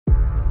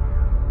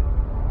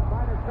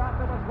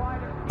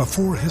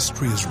Before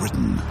history is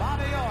written,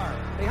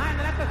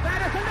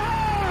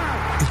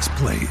 it's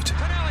played.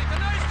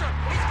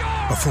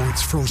 Before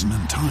it's frozen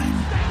in time,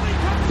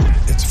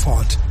 it's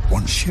fought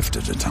one shift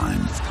at a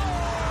time.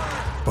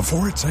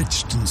 Before it's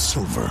etched in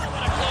silver,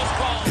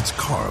 it's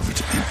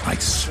carved in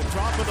ice.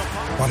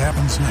 What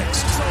happens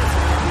next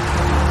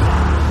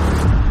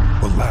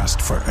will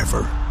last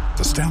forever.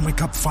 The Stanley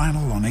Cup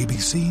Final on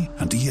ABC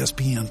and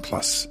ESPN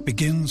Plus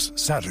begins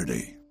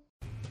Saturday.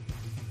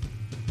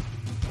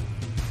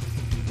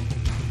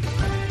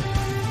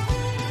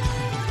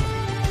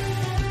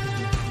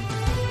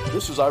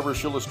 This is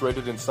Irish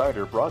Illustrated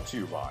Insider, brought to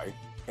you by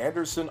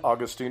Anderson,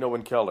 Agostino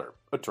 & Keller,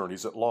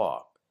 attorneys at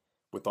law,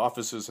 with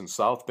offices in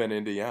South Bend,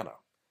 Indiana,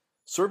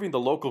 serving the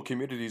local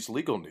community's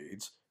legal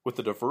needs with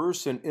a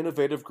diverse and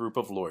innovative group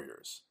of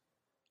lawyers.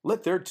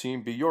 Let their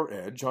team be your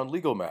edge on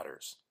legal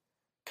matters.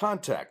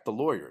 Contact the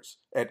lawyers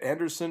at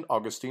Anderson,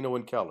 Agostino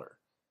 & Keller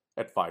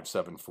at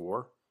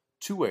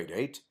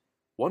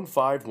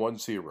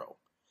 574-288-1510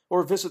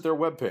 or visit their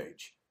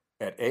webpage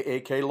at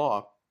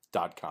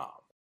aaklaw.com.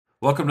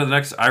 Welcome to the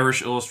next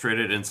Irish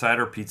Illustrated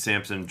Insider. Pete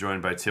Sampson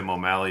joined by Tim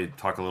O'Malley.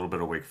 Talk a little bit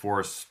of Wake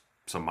Forest,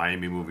 some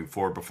Miami moving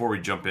forward. Before we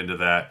jump into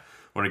that,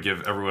 I want to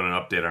give everyone an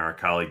update on our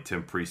colleague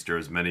Tim Priester.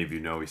 As many of you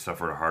know, he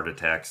suffered a heart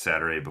attack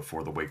Saturday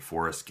before the Wake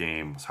Forest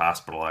game, was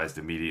hospitalized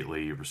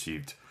immediately, he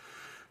received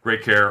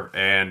great care,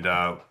 and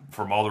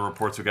from all the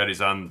reports we got,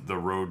 he's on the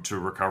road to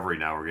recovery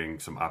now. We're getting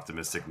some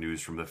optimistic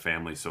news from the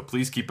family, so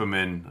please keep him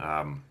in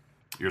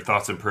your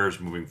thoughts and prayers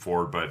moving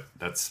forward, but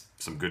that's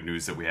some good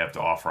news that we have to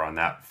offer on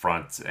that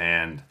front.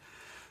 And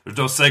there's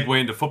no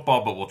segue into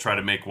football, but we'll try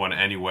to make one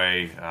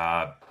anyway.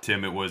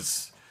 Tim, it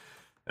was,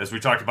 as we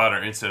talked about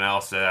our instant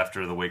analysis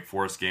after the Wake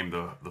Forest game,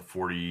 the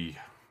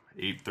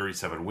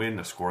 48-37 win,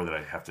 a score that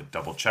I have to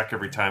double check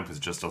every time because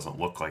it just doesn't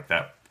look like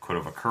that could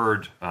have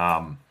occurred.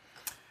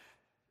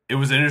 It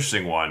was an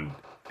interesting one,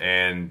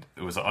 and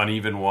it was an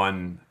uneven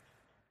one,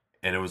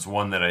 and it was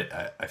one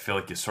that I feel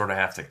like you sort of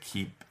have to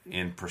keep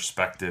in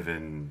perspective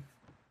and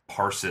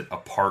parse it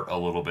apart a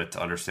little bit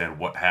to understand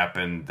what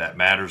happened that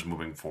matters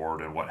moving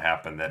forward and what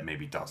happened that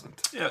maybe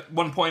doesn't. Yeah, at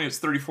one point it's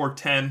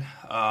 34-10.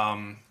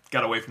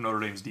 Got away from Notre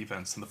Dame's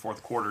defense in the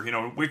fourth quarter. You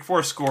know, Wake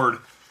Forest scored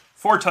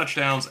 3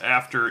 touchdowns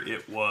after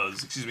it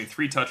was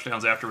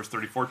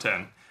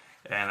 34-10.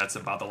 And that's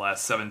about the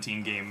last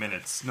 17 game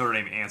minutes. Notre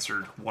Dame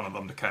answered one of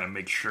them to kind of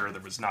make sure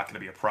there was not going to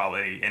be a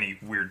problem, any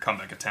weird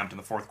comeback attempt in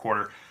the fourth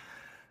quarter.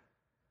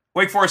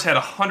 Wake Forest had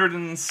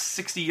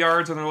 160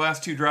 yards on their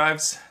last 2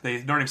 drives.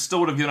 Notre Dame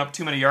still would have given up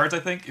too many yards, I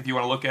think. If you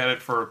want to look at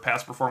it for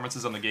past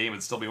performances on the game,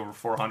 it'd still be over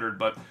 400.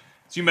 But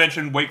as you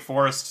mentioned, Wake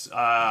Forest,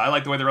 I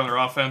like the way they run their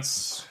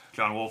offense.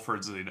 John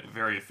Wolford's a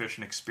very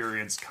efficient,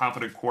 experienced,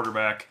 confident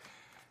quarterback.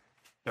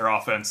 Their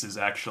offense is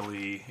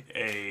actually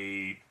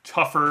a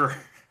tougher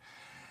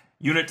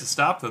unit to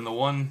stop than the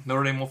one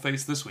Notre Dame will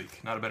face this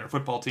week. Not a better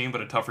football team,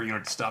 but a tougher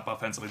unit to stop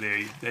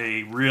offensively.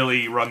 They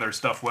really run their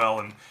stuff well,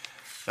 and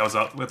that was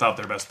without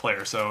their best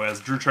player. So as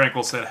Drew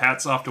Tranquill said,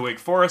 hats off to Wake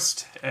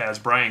Forest. As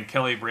Brian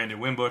Kelly, Brandon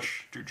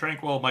Wimbush, Drew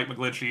Tranquill, Mike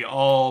McGlinchey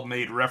all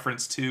made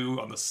reference to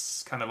on the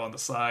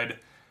side,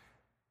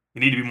 you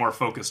need to be more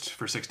focused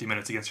for 60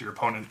 minutes against your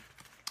opponent.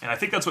 And I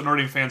think that's what Notre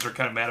Dame fans are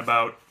kind of mad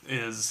about,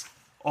 is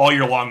all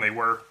year long they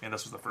were, and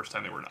this was the first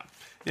time they were not.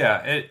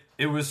 Yeah,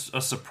 it was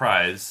a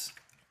surprise.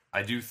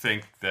 I do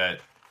think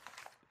that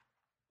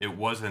it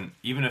wasn't,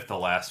 even if the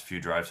last few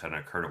drives hadn't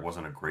occurred, it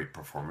wasn't a great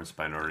performance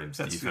by Notre Dame's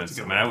defense.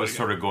 I mean, I was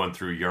sort of going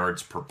through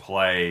yards per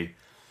play,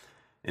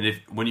 and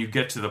when you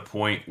get to the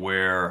point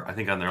where I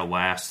think on their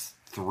last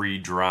 3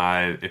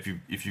 drives, if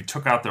you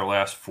took out their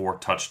last 4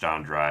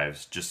 touchdown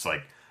drives, just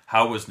like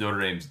how was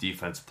Notre Dame's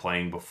defense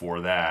playing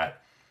before that,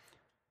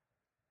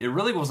 it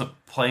really wasn't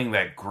playing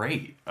that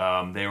great.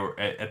 They were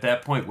at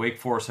that point. Wake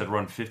Forest had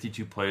run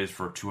 52 plays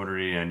for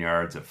 289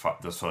 yards,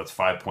 so it's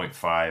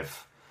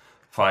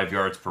 5.55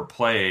 yards per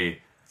play.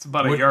 It's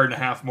about a yard and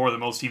a half more than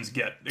most teams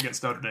get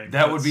against Notre Dame.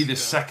 That would be the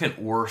second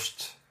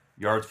worst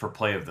yards per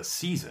play of the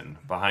season,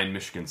 behind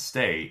Michigan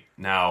State.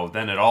 Now,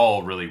 then it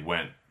all really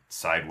went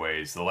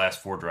sideways. The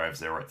last 4 drives,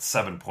 they were at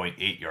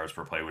 7.8 yards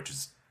per play, which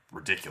is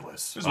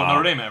ridiculous. This is what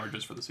Notre Dame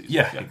averages for the season.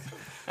 Yeah.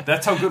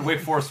 That's how good Wake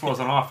Forest was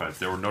on offense.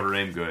 They were Notre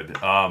Dame good.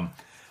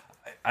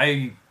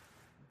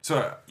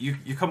 So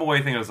you come away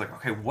thinking, I was like,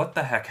 okay, what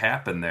the heck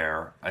happened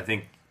there? I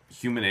think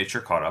human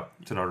nature caught up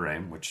to Notre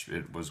Dame, which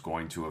it was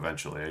going to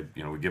eventually.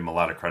 We give them a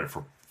lot of credit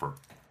for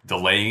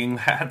delaying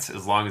that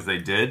as long as they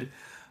did.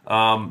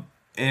 And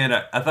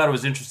I thought it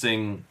was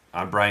interesting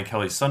on Brian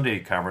Kelly's Sunday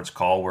conference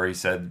call where he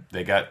said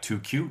they got too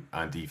cute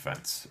on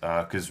defense.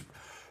 Because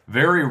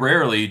very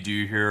rarely do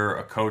you hear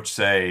a coach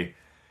say,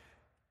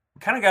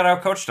 kind of got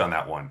outcoached on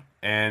that one.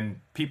 And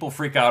people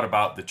freak out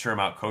about the term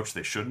outcoached.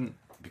 They shouldn't,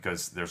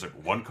 because there's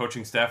one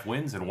coaching staff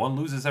wins and one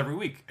loses every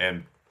week.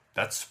 And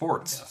that's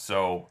sports. Yeah.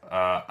 So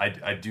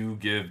I do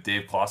give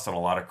Dave Clawson a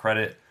lot of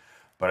credit,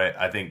 but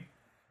I think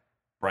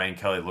Brian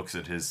Kelly looks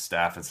at his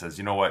staff and says,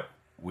 you know what,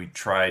 we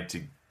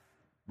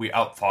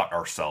outthought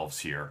ourselves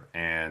here.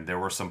 And there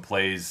were some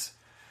plays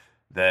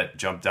that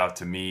jumped out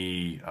to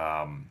me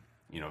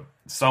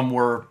some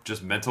were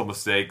just mental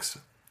mistakes.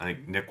 I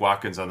think Nick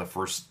Watkins on the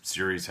first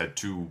series had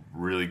 2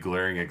 really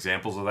glaring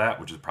examples of that,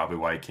 which is probably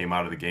why he came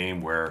out of the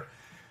game, where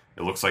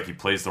it looks like he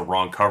plays the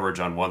wrong coverage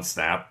on one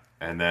snap,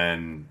 and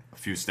then a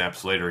few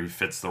snaps later he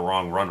fits the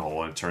wrong run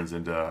hole, and it turns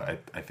into,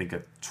 I think,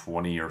 a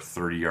 20 or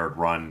 30-yard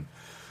run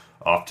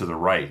off to the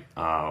right.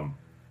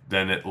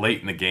 Then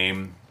late in the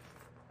game,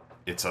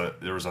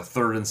 there was a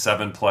 3rd and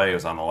 7 play. It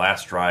was on the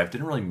last drive.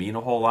 Didn't really mean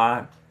a whole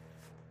lot,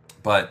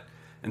 but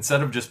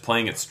instead of just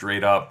playing it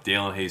straight up,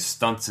 Dalen Hayes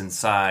stunts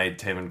inside.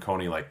 Tevin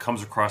Coney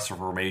comes across the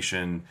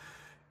formation,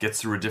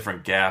 gets through a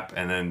different gap,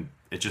 and then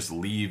it just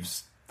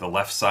leaves the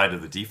left side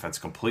of the defense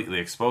completely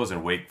exposed.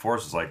 And Wake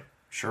Forest is like,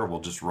 sure, we'll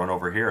just run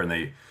over here, and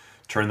they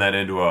turn that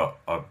into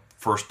a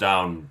first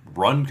down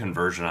run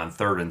conversion on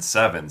 3rd and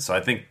 7. So I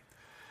think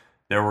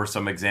there were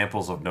some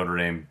examples of Notre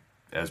Dame,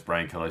 as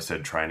Brian Kelly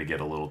said, trying to get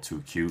a little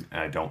too cute,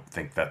 and I don't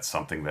think that's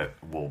something that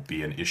will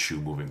be an issue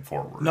moving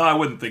forward. No, I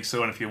wouldn't think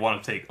so. And if you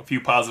want to take a few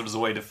positives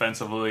away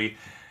defensively,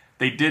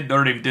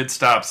 Notre Dame did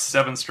stop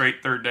 7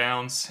 straight 3rd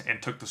downs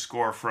and took the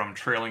score from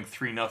trailing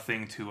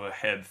 3-0 to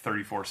ahead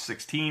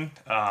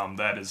 34-16.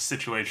 That is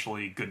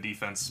situationally good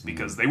defense,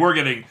 because there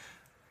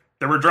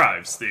were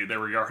drives, there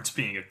were yards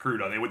being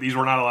accrued on. These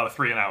were not a lot of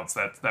 3-and-outs.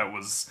 That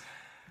was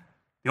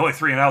the only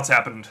 3-and-outs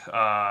happened.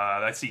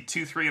 I see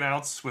 2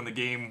 3-and-outs when the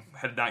game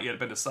had not yet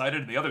been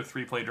decided, and the other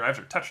 3 play drives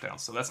are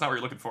touchdowns. So that's not what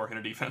you're looking for in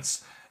a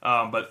defense.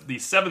 But the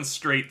 7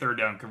 straight 3rd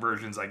down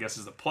conversions, I guess,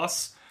 is a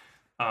plus.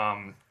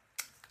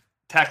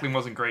 Tackling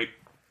wasn't great,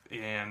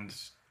 and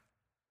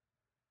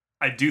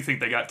I do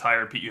think they got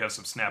tired. Pete, you have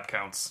some snap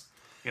counts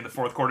in the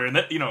 4th quarter, and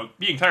that,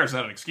 being tired is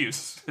not an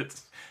excuse.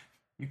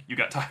 You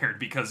got tired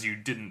because you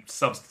didn't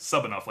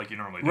sub enough like you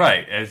normally do.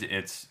 Right.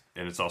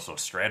 It's also a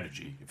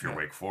strategy if you're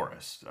Wake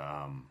Forest.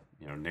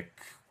 Nick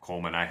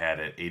Coleman I had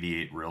at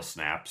 88 real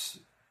snaps,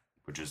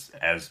 which is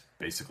as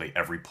basically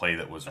every play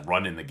that was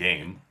run in the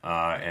game.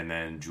 And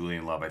then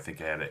Julian Love, I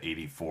think I had at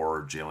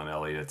 84, Jalen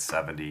Elliott at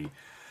 70.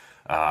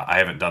 I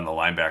haven't done the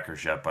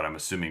linebackers yet, but I'm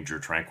assuming Drew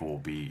Tranquil will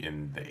be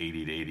in the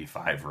 80 to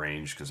 85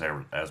 range, because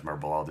Asmar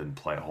Bilal didn't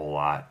play a whole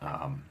lot.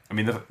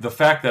 The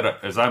fact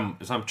that as I'm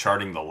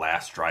charting the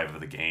last drive of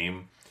the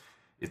game,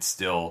 it's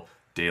still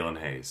Dalen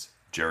Hayes,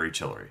 Jerry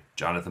Tillery,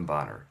 Jonathan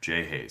Bonner,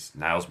 Jay Hayes,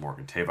 Niles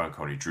Morgan, Tevin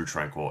Coney, Drew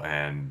Tranquil,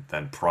 and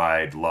then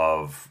Pride,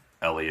 Love,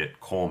 Elliott,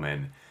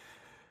 Coleman.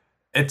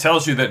 It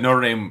tells you that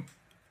Notre Dame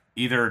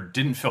either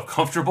didn't feel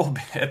comfortable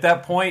at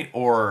that point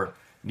or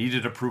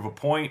needed to prove a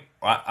point.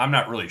 I'm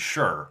not really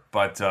sure,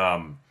 but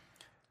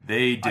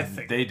they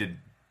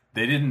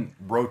didn't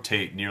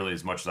rotate nearly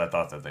as much as I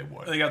thought that they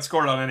would. They got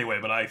scored on anyway,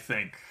 but I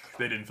think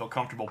they didn't feel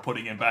comfortable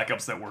putting in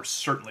backups that were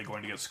certainly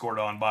going to get scored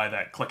on by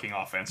that clicking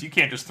offense. You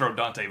can't just throw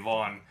Dante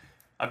Vaughn.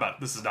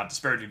 This is not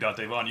disparaging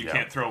Dante Vaughn. You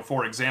can't throw,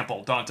 for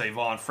example, Dante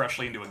Vaughn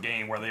freshly into a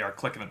game where they are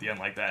clicking at the end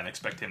like that and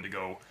expect him to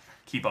go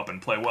keep up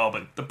and play well.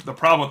 But the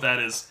problem with that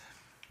is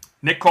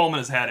Nick Coleman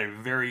has had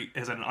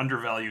an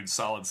undervalued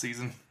solid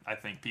season. I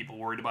think people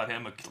worried about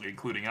him,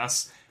 including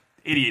us.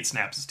 88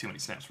 snaps is too many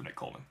snaps for Nick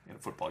Coleman in a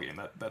football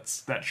game.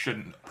 That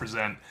shouldn't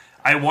present.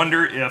 I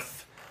wonder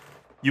if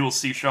you will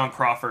see Sean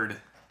Crawford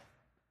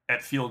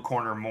at field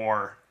corner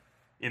more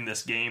in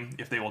this game,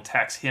 if they will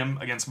tax him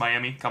against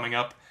Miami coming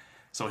up.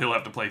 So he'll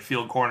have to play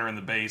field corner in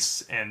the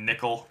base and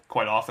nickel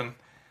quite often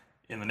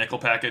in the nickel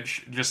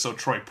package, just so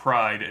Troy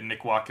Pride and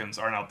Nick Watkins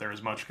aren't out there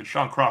as much, because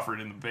Sean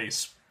Crawford in the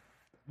base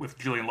with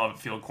Julian Love at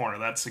field corner,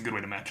 that's a good way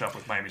to match up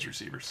with Miami's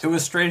receivers. It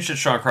was strange that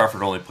Sean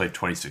Crawford only played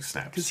 26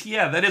 snaps. Because,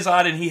 that is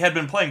odd, and he had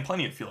been playing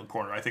plenty at field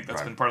corner. I think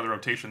that's been part of the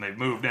rotation they've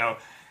moved. Now,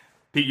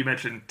 Pete, you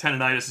mentioned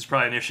tendonitis is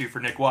probably an issue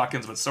for Nick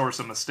Watkins, but so are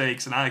some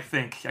mistakes, and I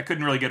think I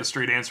couldn't really get a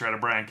straight answer out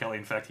of Brian Kelly.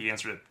 In fact, he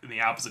answered it in the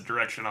opposite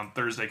direction on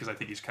Thursday, because I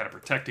think he's kind of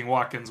protecting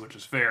Watkins, which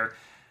is fair.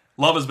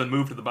 Love has been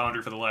moved to the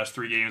boundary for the last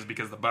 3 games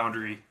because the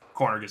boundary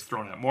corner gets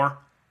thrown at more,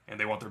 and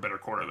they want their better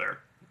corner there,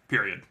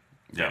 period.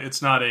 Yeah.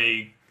 It's not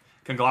a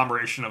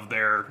conglomeration of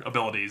their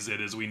abilities.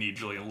 It is, we need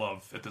Julian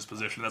Love at this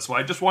position. That's why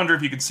I just wonder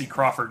if you could see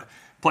Crawford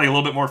play a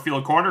little bit more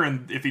field corner,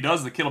 and if he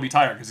does, the kid will be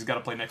tired because he's got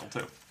to play nickel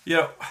too.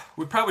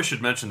 We probably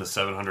should mention the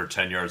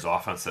 710 yards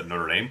offense that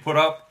Notre Dame put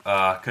up,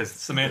 because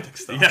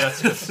semantics stuff. Yeah,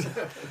 that's just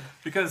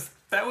because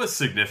that was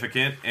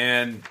significant,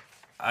 and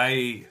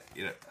I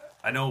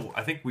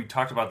think we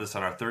talked about this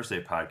on our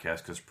Thursday podcast,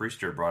 because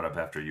Priester brought up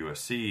after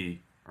USC,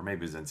 or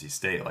maybe it was NC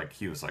State,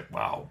 he was like,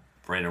 wow,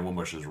 Brandon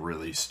Wimbush is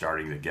really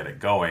starting to get it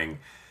going.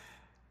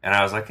 And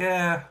I was like,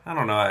 I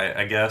don't know,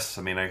 I guess.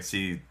 I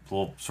see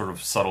little sort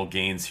of subtle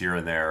gains here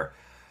and there.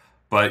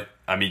 But,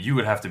 you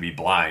would have to be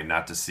blind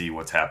not to see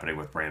what's happening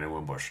with Brandon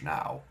Wimbush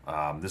now.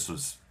 This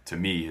was, to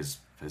me, his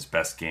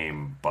best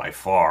game by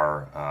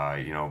far.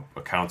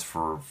 Accounts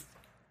for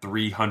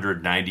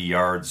 390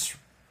 yards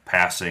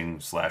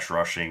passing /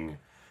 rushing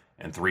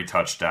and 3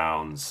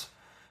 touchdowns.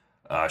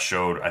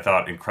 Showed, I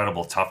thought,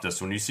 incredible toughness.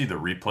 When you see the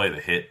replay,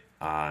 the hit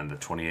on the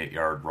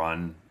 28-yard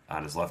run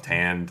on his left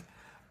hand,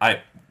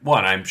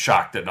 I'm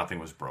shocked that nothing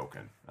was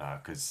broken,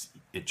 because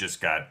it just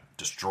got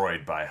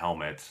destroyed by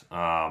helmet.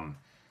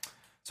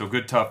 So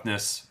good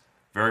toughness,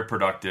 very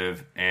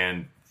productive,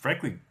 and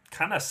frankly,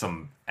 kind of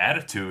some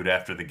attitude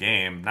after the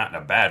game, not in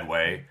a bad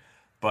way,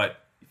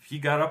 but he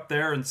got up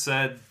there and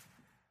said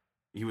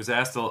he was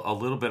asked a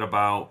little bit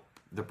about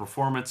the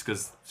performance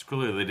because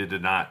clearly they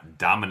did not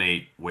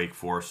dominate Wake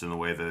Forest in the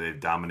way that they've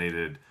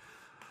dominated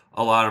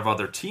a lot of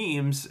other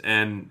teams.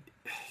 And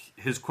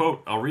his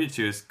quote, I'll read it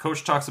to you, is,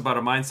 "Coach talks about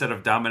a mindset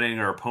of dominating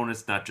our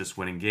opponents, not just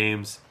winning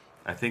games.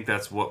 I think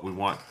that's what we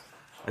want.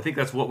 I think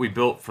that's what we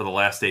built for the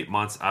last 8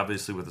 months.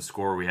 Obviously, with the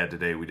score we had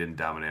today, we didn't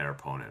dominate our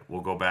opponent.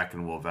 We'll go back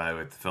and we'll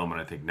evaluate the film, and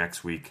I think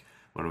next week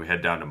when we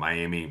head down to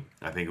Miami,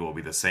 I think it will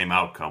be the same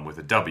outcome with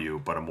a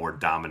W, but a more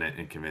dominant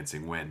and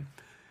convincing win."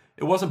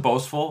 It wasn't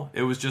boastful.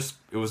 It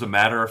was a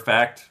matter of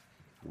fact.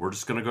 We're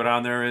just going to go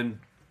down there and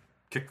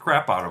kick the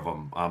crap out of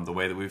them the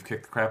way that we've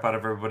kicked the crap out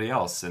of everybody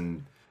else.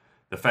 And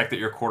the fact that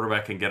your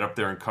quarterback can get up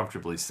there and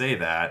comfortably say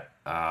that,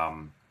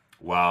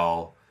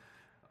 while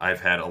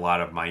I've had a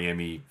lot of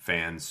Miami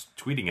fans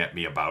tweeting at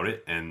me about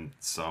it, and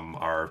some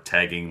are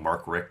tagging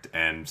Mark Richt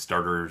and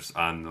starters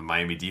on the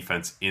Miami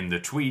defense in the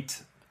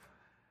tweet,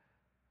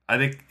 I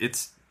think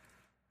it's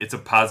a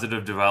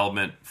positive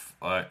development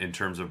in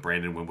terms of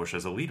Brandon Wimbush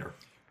as a leader.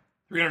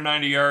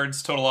 390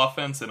 yards total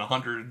offense and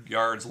 100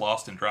 yards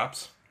lost in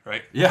drops,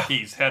 right? Yeah.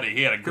 He had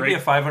a Could be a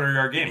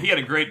 500-yard game. He had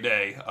a great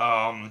day.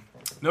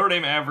 Notre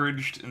Dame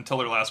averaged, until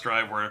their last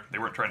drive where they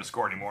weren't trying to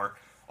score anymore,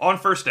 on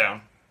first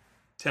down,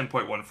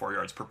 10.14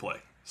 yards per play.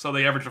 So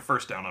they averaged a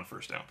first down on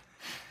first down.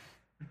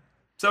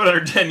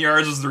 710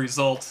 yards was the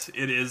result.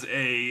 It is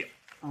a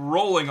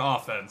rolling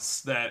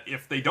offense that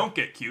if they don't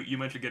get cute, you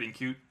mentioned getting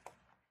cute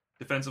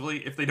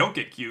defensively, if they don't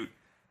get cute,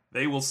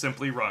 they will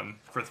simply run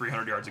for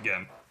 300 yards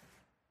again.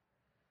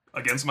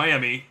 Against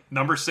Miami,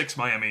 number 6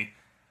 Miami,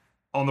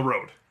 on the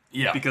road.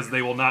 Yeah. Because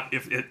they will not,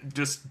 if it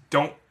just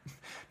don't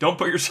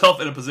put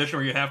yourself in a position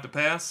where you have to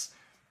pass.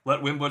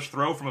 Let Wimbush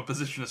throw from a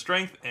position of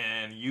strength,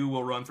 and you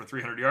will run for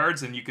 300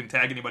 yards, and you can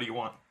tag anybody you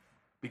want.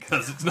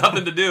 Because it's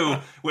nothing to do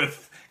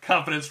with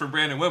confidence for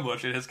Brandon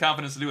Wimbush. It has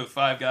confidence to do with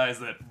 5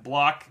 guys that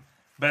block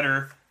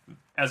better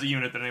as a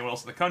unit than anyone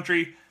else in the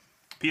country.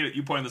 Pete,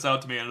 you pointed this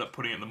out to me. I ended up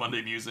putting it in the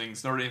Monday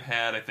musings. Notre Dame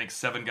had, I think,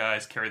 7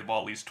 guys carry the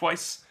ball at least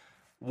twice.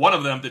 One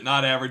of them did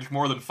not average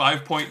more than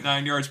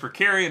 5.9 yards per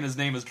carry, and his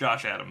name is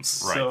Josh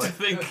Adams. Right. So I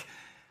think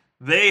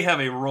they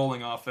have a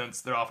rolling offense.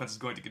 Their offense is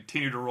going to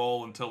continue to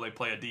roll until they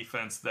play a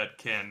defense that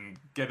can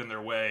get in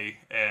their way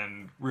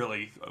and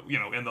really,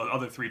 and the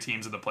other 3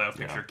 teams in the playoff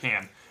picture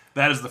can.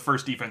 That is the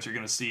first defense you're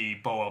going to see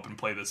bow up and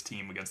play this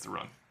team against the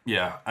run.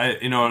 Yeah,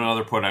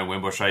 another point on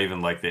Wimbush, I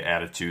even like the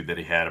attitude that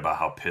he had about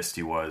how pissed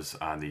he was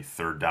on the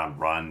 3rd down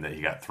run that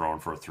he got thrown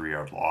for a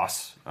 3-yard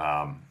loss.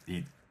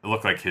 It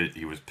looked like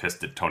he was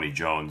pissed at Tony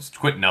Jones.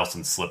 Quentin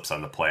Nelson slips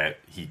on the play.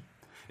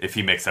 If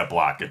he makes that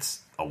block,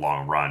 it's a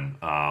long run.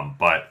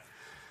 But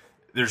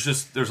there's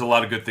a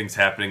lot of good things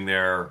happening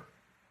there.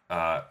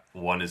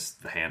 One is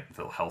the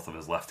health of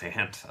his left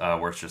hand,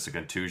 where it's just a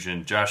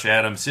contusion. Josh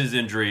Adams, his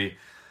injury,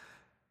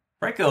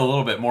 frankly, a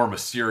little bit more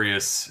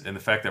mysterious in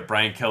the fact that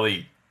Brian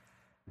Kelly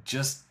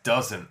just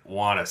doesn't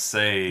want to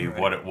say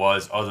what it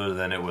was, other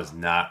than it was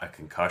not a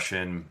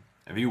concussion.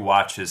 If you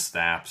watch his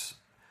snaps,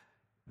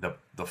 the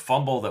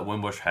fumble that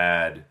Wimbush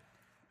had,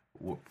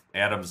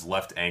 Adams'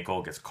 left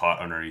ankle gets caught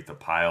underneath the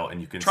pile, and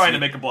you can trying to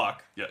make a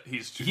block. Yeah,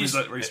 he's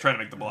trying to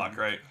make the block,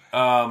 right?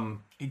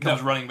 He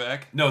comes running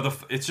back. No,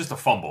 it's just a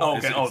fumble. Oh,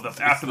 okay.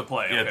 After the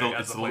play. Yeah,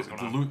 okay,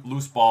 the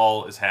loose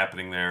ball is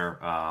happening there.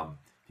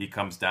 He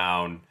comes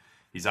down.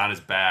 He's on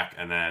his back,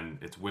 and then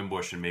it's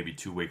Wimbush and maybe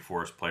 2 Wake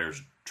Forest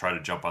players try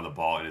to jump on the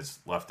ball, and his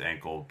left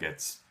ankle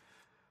gets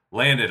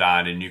landed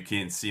on, and you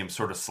can see him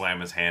sort of slam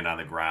his hand on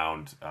the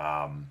ground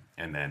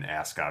and then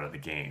ask out of the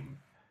game.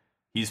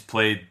 He's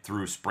played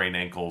through sprained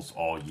ankles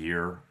all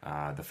year.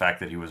 The fact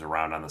that he was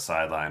around on the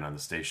sideline on the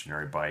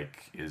stationary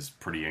bike is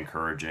pretty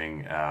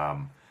encouraging.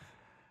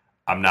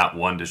 I'm not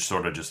one to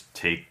sort of just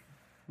take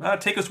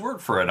his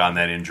word for it on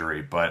that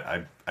injury,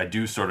 but I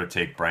do sort of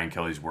take Brian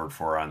Kelly's word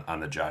for it on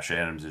the Josh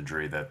Adams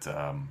injury that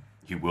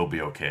he will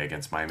be okay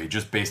against Miami,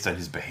 just based on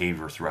his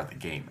behavior throughout the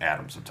game.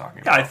 Adams, I'm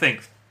talking about. Yeah, I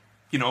think,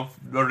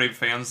 Notre Dame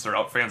fans,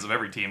 they're fans of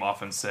every team,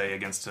 often say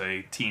against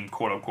a team,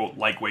 quote-unquote,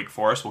 like Wake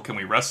Forest, well, can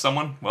we rest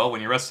someone? Well,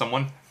 when you rest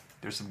someone,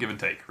 there's some give and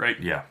take, right?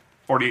 Yeah.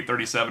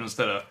 48-37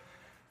 instead of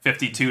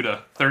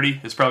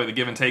 52-30 is probably the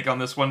give and take on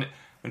this one.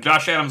 When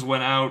Josh Adams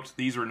went out,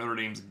 these were Notre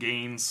Dame's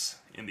gains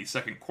in the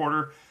second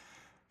quarter.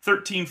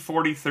 13-40,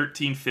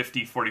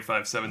 13-50,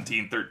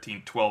 45-17,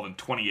 13-12, and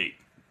 28.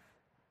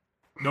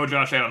 No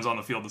Josh Adams on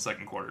the field the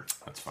second quarter.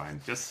 That's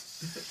fine.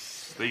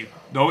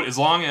 As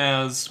long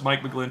as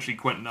Mike McGlinchey,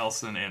 Quentin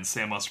Nelson, and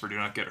Sam Musper do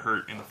not get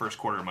hurt in the first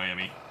quarter of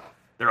Miami,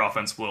 their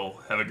offense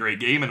will have a great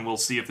game, and we'll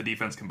see if the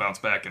defense can bounce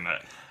back in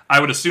that. I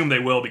would assume they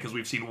will, because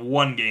we've seen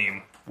one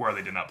game where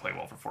they did not play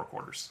well for 4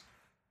 quarters.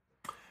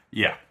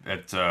 Yeah,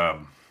 not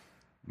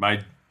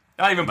play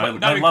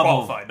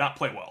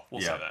well.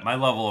 We'll say that. My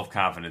level of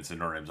confidence in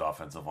Notre Dame's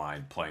offensive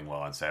line playing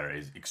well on Saturday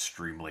is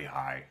extremely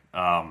high.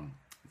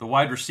 The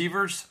wide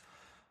receivers,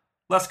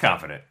 less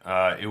confident.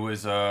 It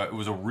was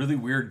a really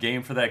weird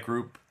game for that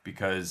group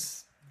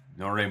because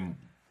Notre Dame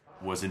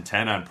was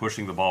intent on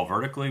pushing the ball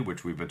vertically,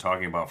 which we've been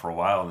talking about for a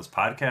while on this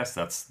podcast.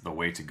 That's the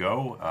way to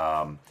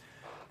go.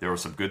 There were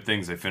some good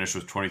things. They finished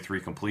with 23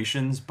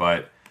 completions,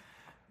 but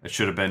it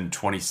should have been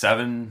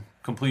 27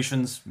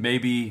 completions,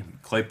 maybe.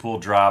 Claypool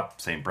drop,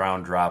 St.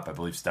 Brown drop. I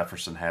believe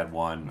Stefferson had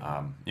one.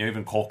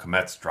 Even Cole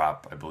Kmet's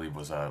drop, I believe,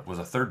 was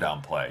a third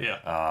down play.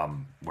 Yeah.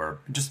 Where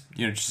just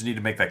need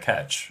to make that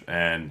catch,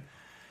 and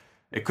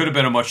it could have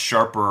been a much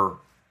sharper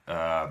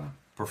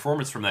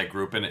performance from that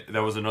group. And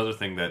that was another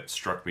thing that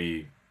struck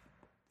me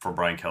from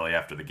Brian Kelly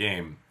after the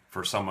game.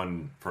 For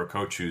a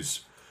coach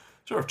who's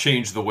sort of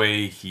changed the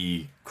way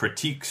he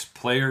critiques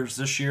players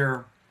this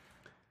year,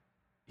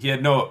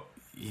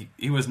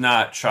 he was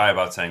not shy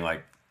about saying,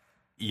 like,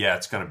 yeah,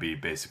 it's going to be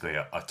basically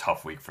a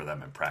tough week for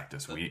them in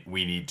practice.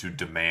 We need to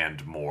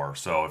demand more.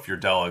 So if you're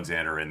Del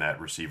Alexander in that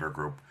receiver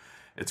group,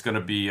 it's going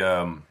to be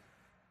a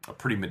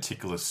pretty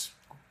meticulous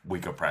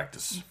week of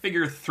practice.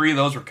 Figure 3 of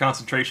those were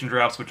concentration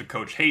drops, which a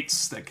coach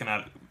hates. That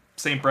cannot.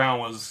 St. Brown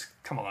was,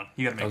 come on,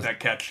 you got to make that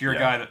catch. You're a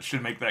guy that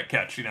should make that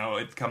catch.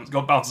 It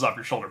bounces off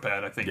your shoulder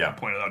pad. I think you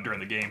pointed out during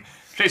the game.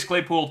 Chase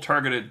Claypool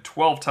targeted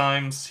 12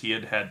 times. He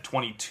had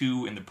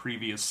 22 in the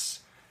previous.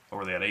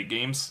 They had 8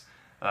 games,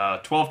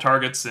 12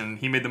 targets, and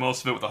he made the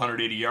most of it with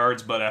 180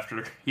 yards, but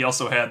after he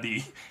also had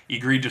the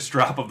egregious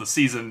drop of the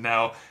season.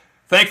 Now,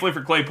 thankfully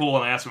for Claypool,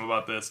 and I asked him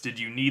about this, did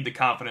you need the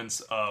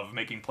confidence of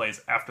making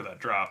plays after that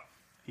drop?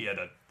 He had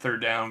a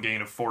third down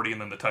gain of 40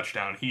 and then the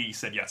touchdown. He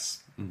said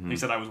yes. Mm-hmm. He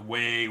said, I was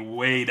way,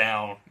 way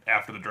down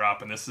after the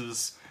drop, and this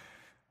is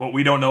what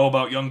we don't know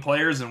about young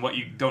players and what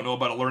you don't know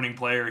about a learning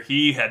player.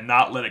 He had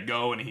not let it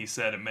go, and he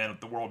said it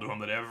meant the world to him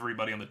that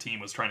everybody on the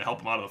team was trying to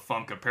help him out of the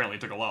funk. Apparently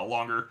it took a lot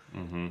longer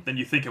than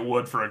you think it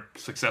would for a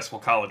successful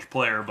college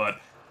player, but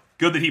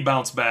good that he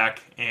bounced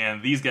back,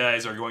 and these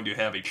guys are going to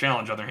have a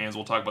challenge on their hands.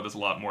 We'll talk about this a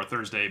lot more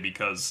Thursday,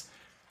 because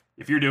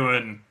if you're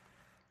doing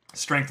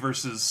strength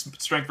versus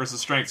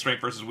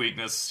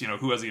weakness,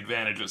 who has the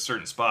advantage at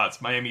certain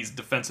spots, Miami's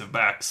defensive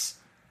backs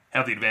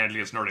have the advantage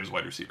against Notre Dame's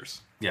wide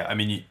receivers. Yeah, I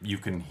mean, you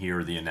can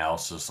hear the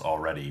analysis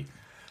already.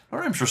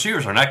 Notre Dame's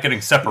receivers are not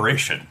getting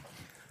separation.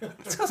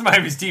 It's because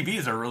Miami's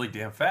DBs are really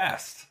damn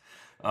fast.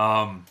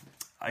 I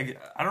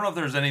don't know if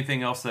there's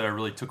anything else that I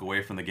really took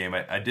away from the game.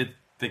 I did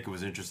think it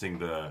was interesting,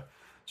 the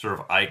sort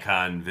of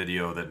icon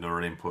video that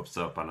Notre Dame puts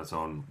up on its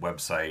own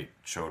website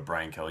showed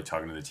Brian Kelly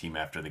talking to the team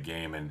after the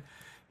game, and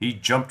he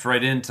jumped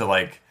right into,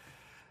 like,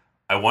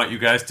 I want you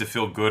guys to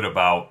feel good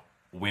about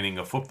winning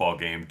a football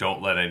game.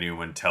 Don't let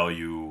anyone tell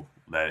you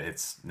that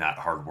it's not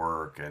hard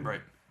work. And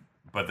right.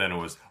 But then it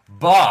was,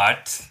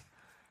 but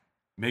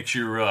make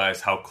sure you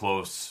realize how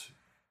close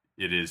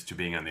it is to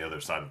being on the other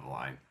side of the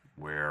line,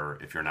 where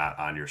if you're not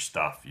on your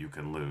stuff, you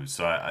can lose.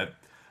 So I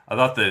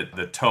thought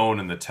the tone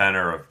and the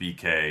tenor of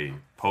BK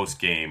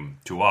post-game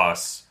to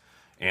us,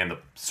 and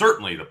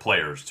certainly the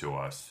players to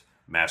us,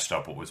 matched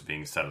up what was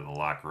being said in the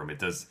locker room. It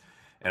does,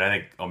 and I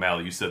think,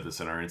 O'Malley, you said this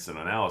in our instant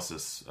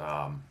analysis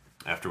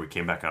after we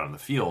came back out on the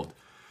field.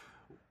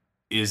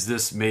 Is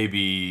this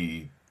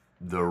maybe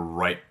the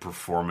right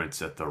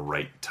performance at the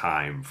right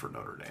time for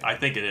Notre Dame? I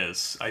think it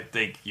is. I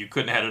think you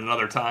couldn't have had it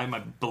another time. I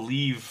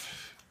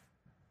believe,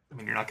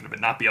 you're not going to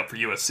not be up for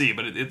USC,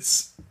 but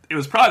it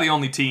was probably the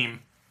only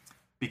team,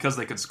 because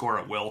they could score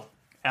at will,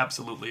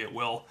 absolutely at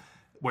will.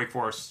 Wake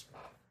Forest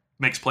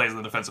makes plays in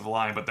the defensive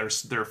line, but they're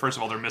first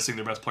of all, they're missing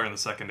their best player in the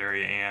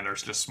secondary and are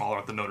just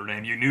smaller than Notre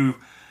Dame. You knew,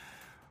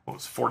 what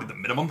was 40 the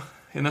minimum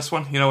in this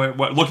one?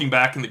 Looking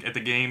back at the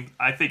game,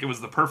 I think it was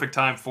the perfect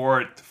time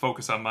for it to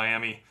focus on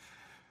Miami.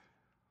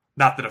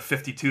 Not that a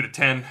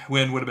 52-10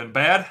 win would have been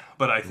bad,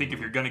 but I think if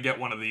you're going to get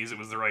one of these, it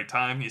was the right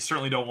time. You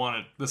certainly don't want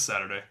it this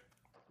Saturday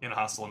in a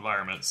hostile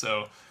environment.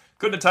 So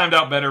couldn't have timed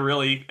out better,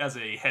 really, as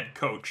a head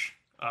coach.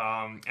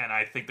 And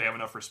I think they have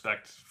enough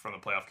respect from the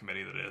playoff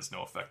committee that it has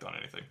no effect on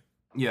anything.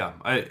 Yeah,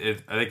 I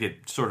think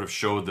it sort of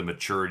showed the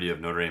maturity of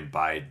Notre Dame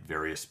by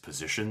various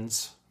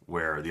positions,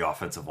 where the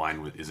offensive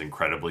line is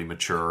incredibly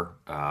mature.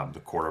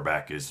 The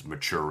quarterback is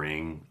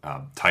maturing.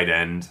 Tight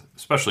end,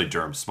 especially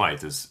Durham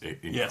Smythe, is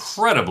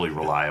incredibly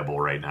reliable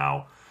right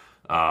now.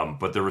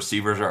 But the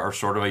receivers are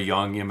sort of a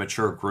young,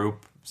 immature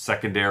group.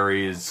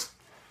 Secondary is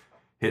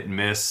hit and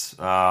miss.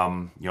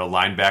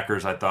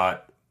 Linebackers, I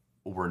thought,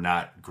 were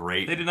not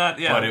great. They did not,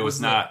 but it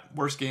was not the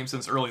worst game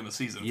since early in the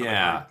season.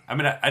 Yeah,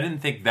 I didn't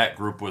think that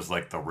group was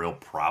like the real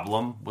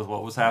problem with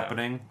what was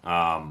happening.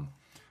 Yeah.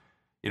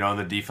 And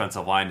the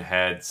defensive line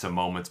had some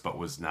moments, but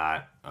was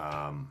not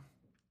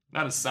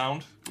as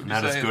sound,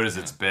 not as good as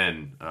it's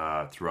been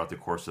throughout the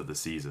course of the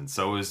season.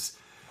 So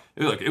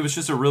it was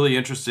just a really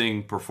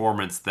interesting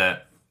performance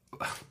that.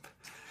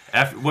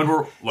 When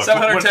we're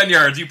 710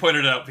 yards, you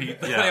pointed it out, Pete.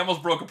 Yeah. They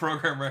almost broke a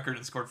program record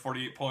and scored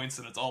 48 points,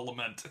 and it's all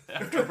lament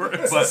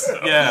afterwards.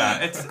 But yeah,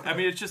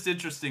 it's just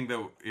interesting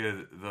that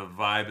the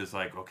vibe is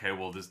like, okay,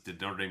 well,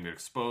 did Notre Dame get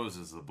exposed?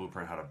 Is the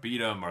blueprint how to beat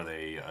them? Are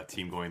they a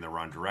team going the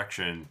wrong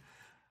direction?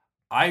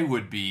 I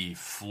would be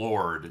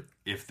floored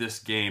if this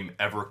game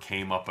ever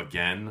came up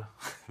again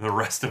the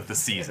rest of the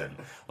season.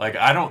 Like,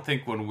 I don't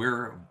think when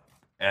we're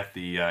at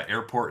the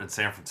airport in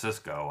San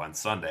Francisco on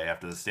Sunday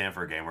after the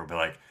Stanford game, we'll be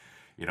like,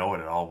 you know what,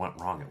 it all went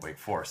wrong at Wake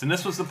Forest. And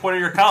this was the point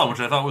of your column, which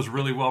I thought was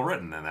really well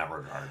written in that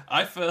regard.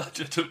 I felt,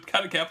 just to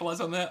kind of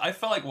capitalize on that, I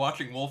felt like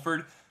watching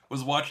Wolford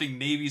was watching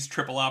Navy's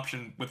triple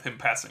option with him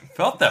passing.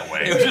 Felt that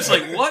way. It was just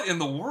like, what in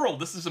the world?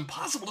 This is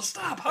impossible to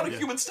stop. How do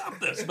humans stop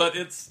this? But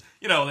it's,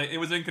 it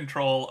was in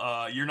control.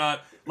 You're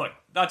not, look,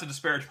 not to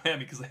disparage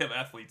Miami because they have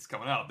athletes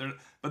coming out,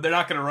 but they're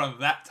not going to run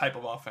that type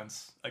of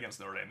offense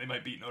against Notre Dame. They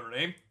might beat Notre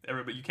Dame,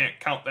 but you can't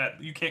count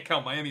that. You can't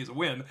count Miami as a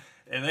win,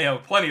 and they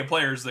have plenty of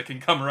players that can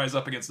come rise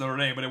up against Notre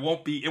Dame, but it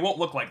won't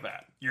look like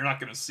that. You're not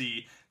going to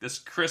see this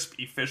crisp,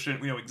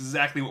 efficient, we know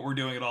exactly what we're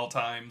doing at all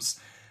times,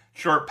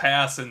 short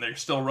pass, and they're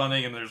still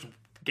running, and there's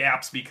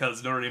gaps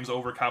because Notre Dame's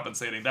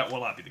overcompensating. That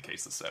will not be the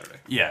case this Saturday.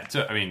 Yeah,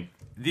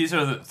 these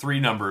are the three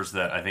numbers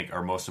that I think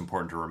are most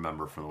important to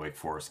remember from the Wake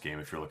Forest game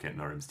if you're looking at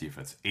Notre Dame's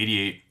defense.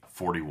 88,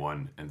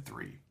 41, and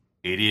 3.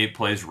 88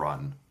 plays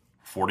run,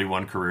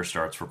 41 career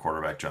starts for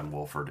quarterback John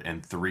Wolford,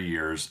 and 3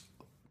 years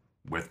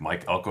with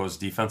Mike Elko's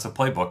defensive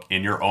playbook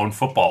in your own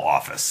football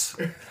office.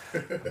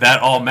 That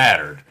all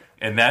mattered.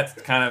 And that's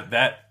kind of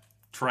that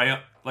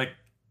triumph,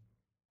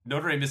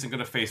 Notre Dame isn't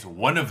going to face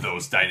one of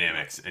those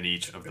dynamics in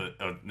each of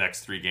the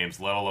next 3 games,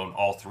 let alone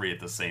all 3 at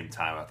the same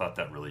time. I thought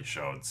that really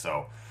showed.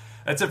 So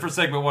that's it for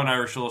segment 1,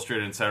 Irish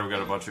Illustrated Insider. We've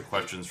got a bunch of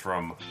questions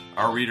from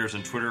our readers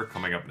on Twitter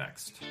coming up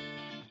next.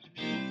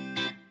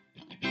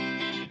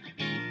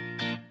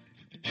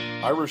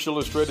 Irish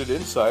Illustrated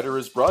Insider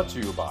is brought to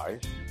you by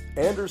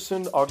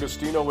Anderson,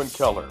 Augustino, and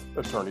Keller,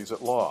 attorneys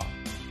at law,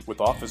 with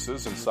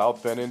offices in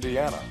South Bend,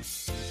 Indiana,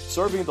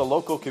 serving the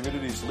local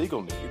community's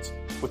legal needs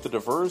with a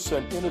diverse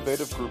and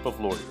innovative group of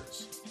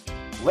lawyers.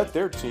 Let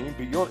their team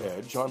be your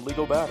edge on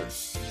legal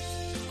matters.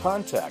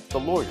 Contact the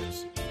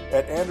lawyers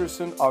at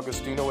Anderson,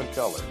 Augustino, and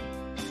Keller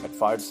at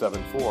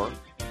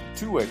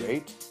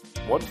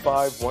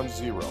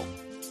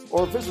 574-288-1510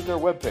 or visit their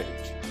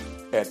webpage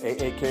at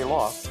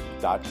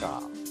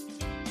aaklaw.com.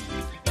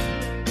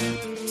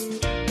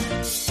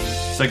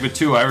 Segment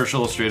 2, Irish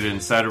Illustrated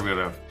Insider. We got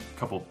a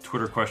couple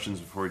Twitter questions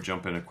before we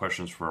jump into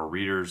questions from our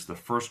readers. The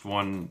first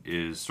one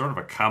is sort of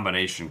a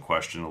combination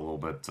question, a little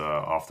bit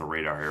off the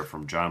radar here,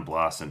 from John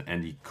Bloss and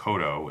Andy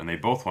Cotto, and they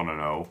both want to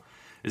know,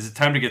 is it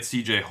time to get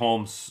C.J.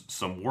 Holmes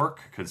some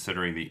work,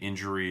 considering the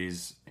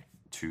injuries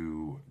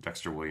to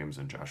Dexter Williams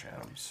and Josh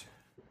Adams?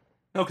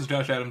 No, because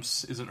Josh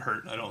Adams isn't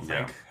hurt, I don't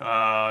think.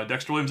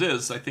 Dexter Williams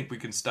is. I think we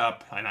can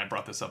stop, and I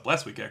brought this up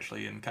last week,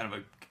 actually, in kind of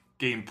a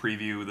game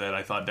preview, that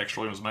I thought Dexter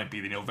Williams might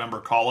be the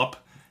November call-up.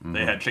 Mm-hmm.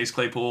 They had Chase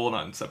Claypool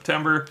in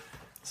September,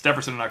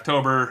 Stepherson in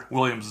October.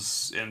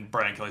 Williams, and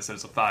Brian Kelly said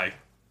it's a thigh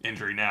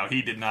injury now.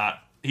 He's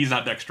not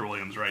Dexter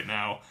Williams right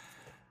now.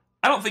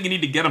 I don't think you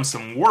need to get him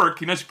some work.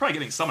 He's probably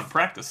getting some in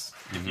practice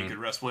if you could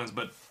rest Williams,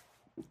 but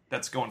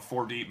that's going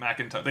 4 deep.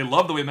 McIntosh. They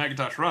love the way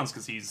McIntosh runs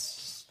because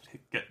he's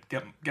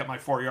get my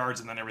 4 yards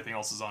and then everything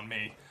else is on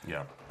me.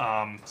 Yeah.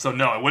 So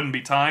no, it wouldn't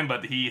be time,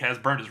 but he has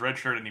burned his red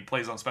shirt and he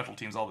plays on special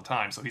teams all the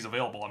time, so he's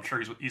available. I'm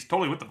sure he's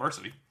totally with the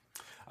varsity.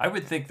 I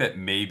would think that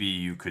maybe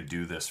you could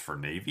do this for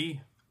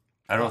Navy.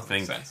 I don't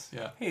think,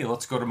 hey,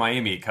 let's go to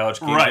Miami, college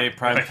game day,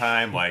 prime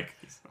time.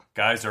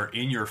 Guys are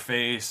in your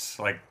face.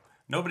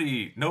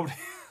 Nobody.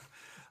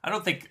 I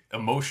don't think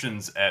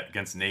emotions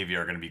against Navy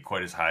are going to be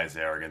quite as high as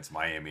they are against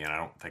Miami, and I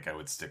don't think I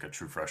would stick a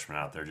true freshman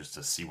out there just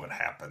to see what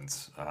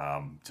happens,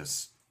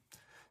 just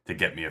to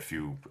get me a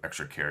few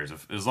extra carries.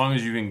 As long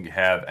as you can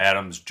have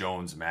Adams,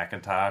 Jones,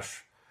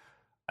 McIntosh,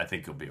 I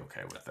think you'll be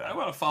okay with that. I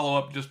want to follow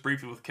up just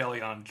briefly with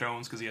Kelly on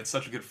Jones because he had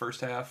such a good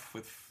first half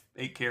with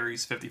 8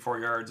 carries, 54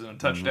 yards, and a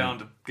touchdown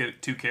to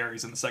get 2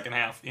 carries in the second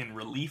half in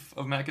relief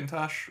of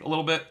McIntosh a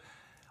little bit.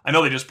 I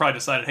know they just probably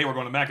decided, hey, we're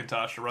going to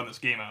McIntosh to run this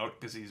game out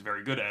because he's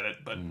very good at it,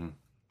 but a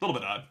little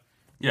bit odd.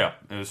 Yeah,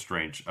 it was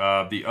strange.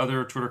 The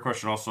other Twitter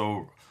question,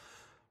 also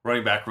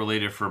running back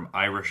related, from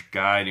Irish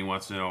Guy, and he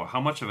wants to know, how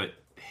much of a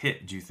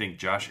hit do you think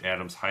Josh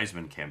Adams'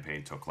 Heisman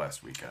campaign took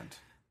last weekend?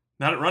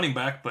 Not at running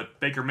back, but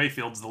Baker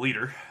Mayfield's the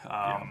leader,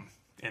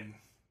 and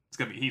it's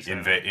gonna be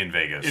in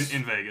Vegas.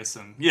 In Vegas,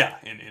 and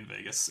in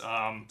Vegas.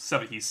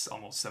 He's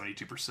almost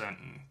 72%,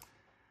 and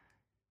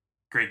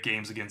great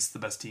games against the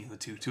best team,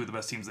 two of the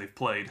best teams they've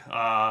played.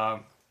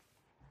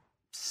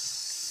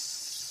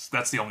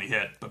 That's the only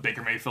hit, but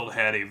Baker Mayfield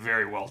had a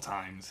very well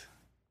timed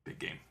big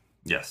game.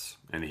 Yes,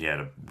 and he had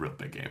a real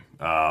big game.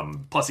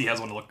 Plus, he has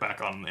one to look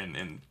back on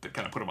and to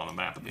kind of put him on the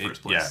map in the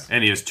first place. Yeah,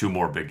 and he has 2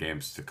 more big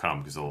games to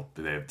come because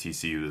they have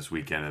TCU this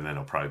weekend, and then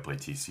he'll probably play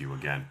TCU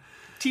again.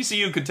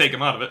 TCU could take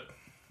him out of it.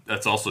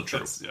 That's also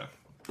true.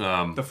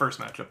 The first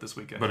matchup this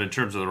weekend. But in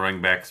terms of the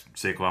running backs,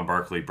 Saquon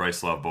Barkley,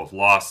 Bryce Love both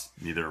lost.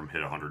 Neither of them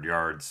hit 100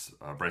 yards.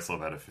 Bryce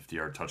Love had a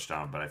 50-yard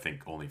touchdown, but I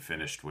think only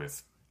finished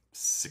with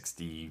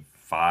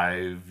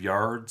 65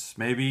 yards,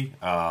 maybe.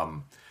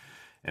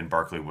 And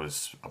Barkley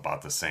was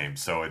about the same.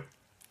 So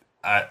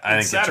I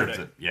think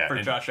Saturday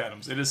for Josh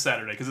Adams. It is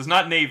Saturday because it's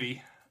not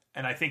Navy,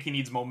 and I think he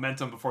needs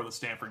momentum before the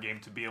Stanford game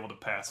to be able to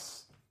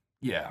pass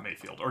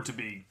Mayfield or to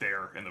be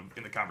there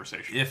in the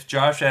conversation. If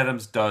Josh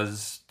Adams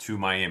does to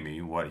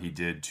Miami what he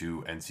did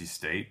to NC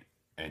State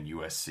and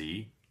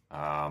USC,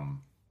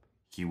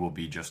 he will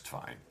be just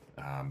fine.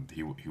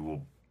 He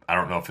will. I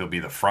don't know if he'll be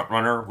the front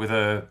runner with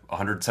a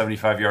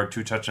 175-yard,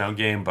 2-touchdown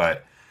game,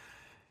 but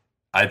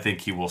I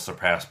think he will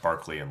surpass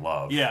Barkley and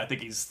Love. Yeah, I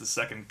think he's the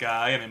second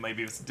guy, and it might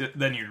be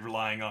then you're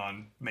relying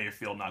on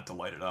Mayfield not to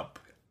light it up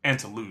and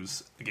to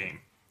lose the game.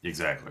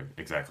 Exactly.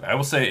 I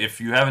will say,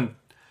 if you haven't,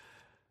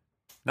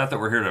 not that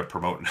we're here to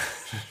promote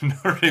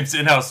Notre Dame's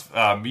in-house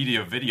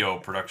media video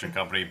production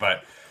company,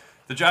 but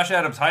the Josh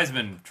Adams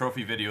Heisman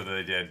Trophy video that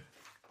they did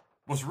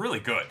was really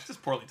good.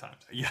 Just poorly timed.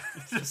 Yeah,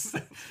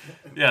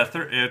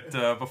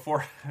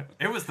 before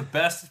it was the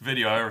best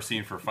video I've ever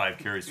seen for 5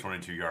 carries,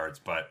 22 yards.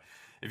 But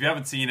if you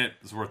haven't seen it,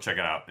 it's worth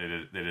checking out. They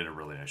did a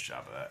really nice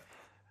job of that.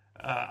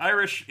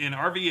 Irish in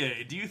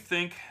RVA, do you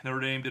think Notre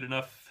Dame did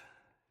enough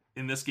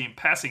in this game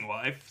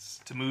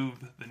passing-wise to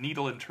move the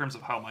needle in terms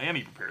of how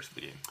Miami prepares for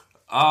the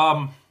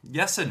game?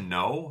 Yes and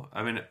no.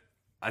 I mean,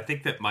 I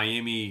think that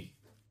Miami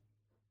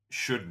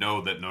should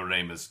know that Notre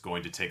Dame is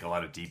going to take a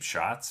lot of deep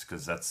shots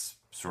because that's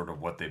sort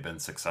of what they've been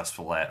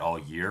successful at all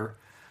year.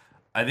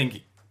 I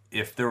think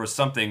if there was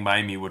something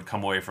Miami would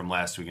come away from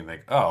last week and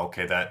think, oh,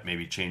 okay, that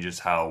maybe changes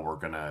how we're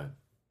going to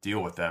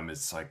deal with them.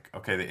 It's like,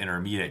 okay, the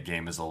intermediate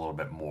game is a little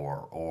bit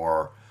more,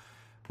 or,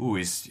 ooh,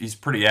 he's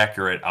pretty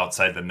accurate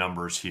outside the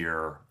numbers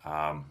here,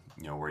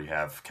 where you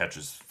have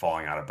catches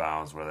falling out of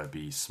bounds, whether it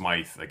be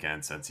Smythe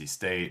against NC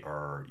State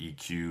or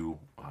EQ.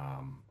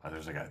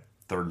 There's like a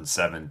 3rd and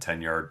 7,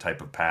 10-yard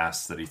type of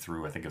pass that he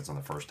threw. I think it was in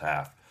the first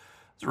half.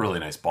 It's a really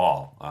nice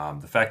ball.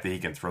 The fact that he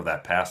can throw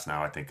that pass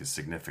now, I think, is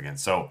significant.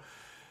 So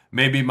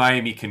maybe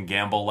Miami can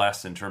gamble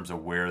less in terms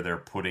of where they're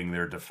putting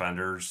their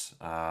defenders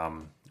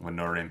when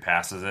Notre Dame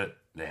passes it.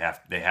 They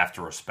have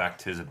to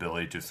respect his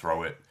ability to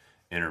throw it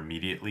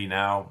intermediately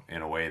now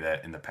in a way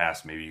that in the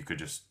past maybe you could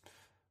just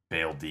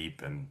bail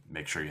deep and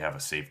make sure you have a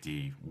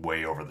safety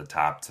way over the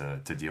top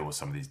to deal with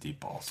some of these deep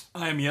balls.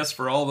 I am yes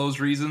for all those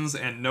reasons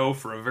and no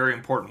for a very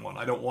important one.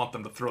 I don't want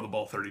them to throw the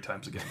ball 30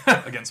 times again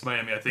against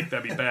Miami. I think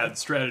that'd be bad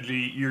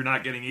strategy. You're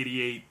not getting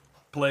 88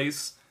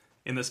 plays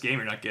in this game.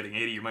 You're not getting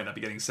 80. You might not be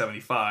getting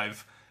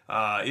 75.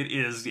 It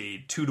is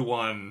a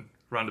 2-to-1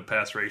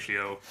 run-to-pass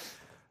ratio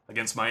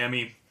against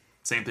Miami.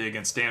 Same thing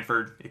against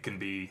Stanford. It can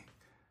be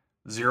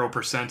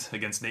 0%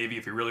 against Navy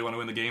if you really want to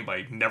win the game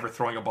by never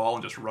throwing a ball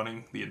and just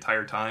running the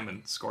entire time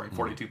and scoring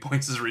 42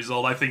 points as a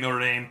result. I think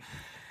Notre Dame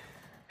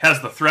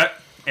has the threat,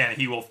 and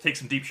he will take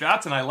some deep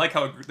shots, and I like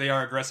how they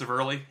are aggressive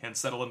early and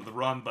settle into the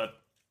run, but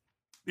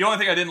the only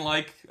thing I didn't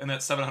like in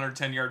that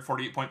 710-yard,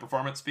 48-point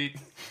performance, Pete,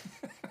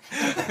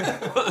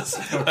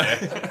 was...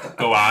 Okay,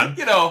 go on.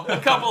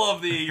 A couple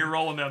of you're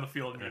rolling down the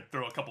field and you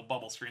throw a couple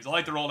bubble screens. I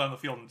like to roll down the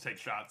field and take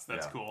shots.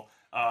 That's cool.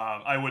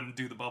 I wouldn't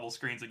do the bubble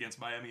screens against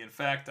Miami. In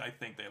fact, I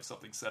think they have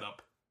something set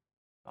up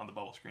on the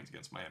bubble screens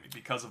against Miami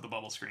because of the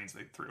bubble screens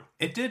they threw.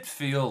 It did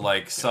feel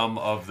like some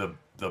of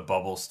the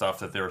bubble stuff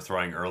that they were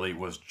throwing early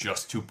was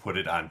just to put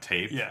it on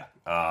tape. Yeah.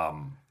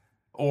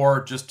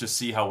 Or just to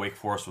see how Wake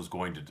Forest was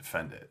going to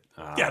defend it.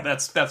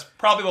 That's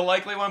probably the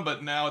likely one,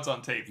 but now it's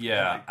on tape.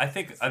 Yeah, I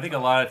think a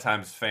lot of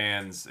times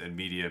fans and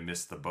media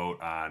miss the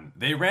boat on,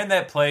 they ran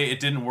that play, it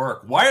didn't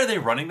work. Why are they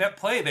running that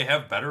play? They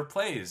have better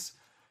plays.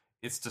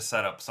 It's to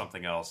set up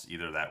something else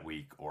either that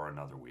week or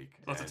another week.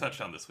 That's a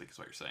touchdown this week is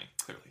what you're saying,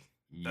 clearly.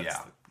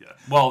 Yeah.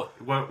 Well,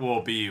 what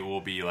will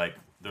be like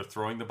they're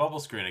throwing the bubble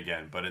screen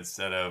again, but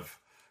instead of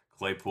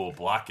Claypool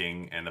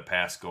blocking and the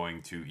pass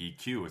going to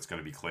EQ, it's going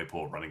to be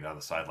Claypool running down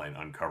the sideline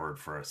uncovered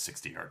for a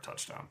 60-yard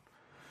touchdown.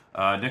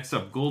 Next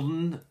up,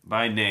 Golden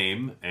by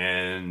name,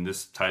 and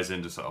this ties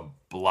into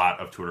a lot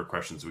of Twitter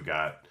questions we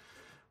got.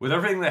 With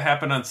everything that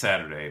happened on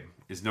Saturday,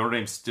 is Notre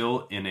Dame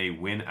still in a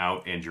win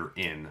out and you're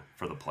in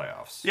for the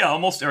playoffs? Yeah,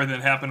 almost everything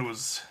that happened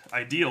was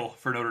ideal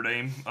for Notre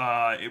Dame.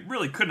 It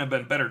really couldn't have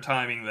been better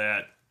timing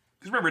that,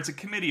 because remember, it's a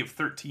committee of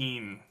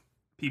 13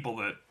 people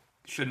that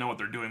should know what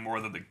they're doing more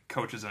than the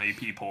coaches and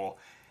AP poll.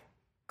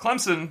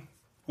 Clemson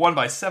won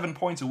by 7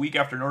 points a week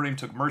after Notre Dame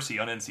took mercy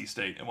on NC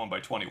State and won by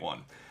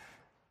 21.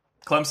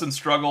 Clemson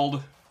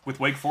struggled with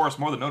Wake Forest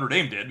more than Notre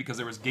Dame did because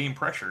there was game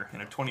pressure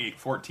in a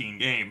 28-14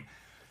 game.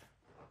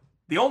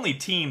 The only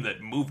team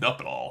that moved up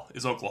at all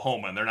is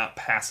Oklahoma, and they're not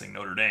passing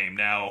Notre Dame.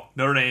 Now,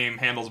 Notre Dame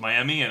handles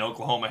Miami, and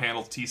Oklahoma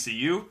handles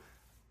TCU.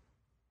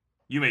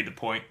 You made the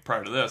point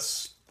prior to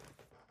this.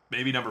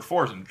 Maybe number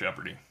 4 is in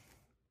jeopardy.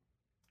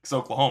 Because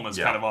Oklahoma's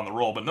kind of on the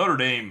roll. But Notre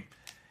Dame,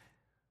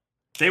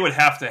 they would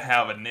have to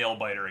have a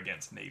nail-biter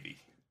against Navy,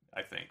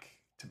 I think,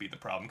 to beat the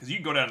problem. Because you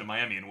can go down to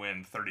Miami and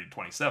win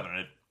 30-27,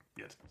 and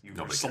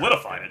you're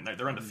solidified it.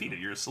 They're undefeated.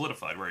 You're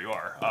solidified where you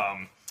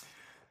are.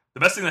 The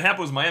best thing that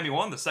happened was Miami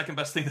won. The second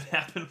best thing that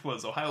happened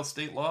was Ohio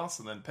State lost,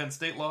 and then Penn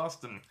State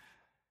lost, and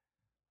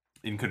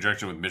in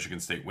conjunction with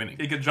Michigan State winning.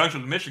 In conjunction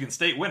with Michigan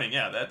State winning,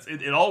 yeah,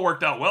 it all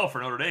worked out well for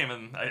Notre Dame,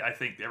 and I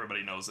think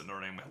everybody knows that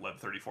Notre Dame led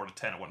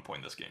 34-10 at one point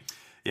in this game.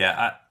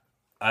 Yeah,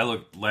 I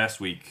looked last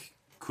week.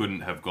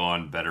 Couldn't have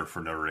gone better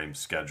for Notre Dame's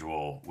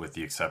schedule, with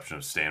the exception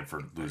of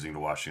Stanford losing to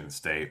Washington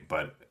State,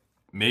 but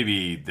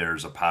maybe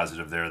there's a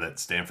positive there that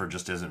Stanford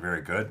just isn't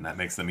very good, and that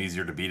makes them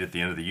easier to beat at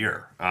the end of the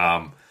year.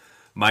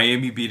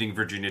 Miami beating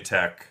Virginia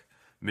Tech,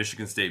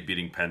 Michigan State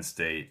beating Penn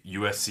State,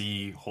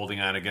 USC holding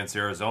on against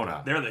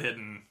Arizona. They're the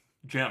hidden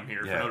gem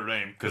here for Notre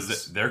Dame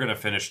because they're going to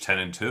finish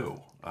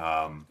 10-2,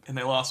 and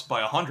they lost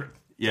by 100.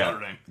 Yeah,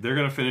 Notre Dame. They're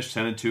going to finish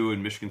 10-2,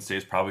 and Michigan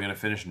State's probably going to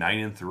finish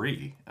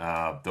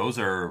 9-3. Those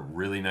are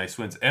really nice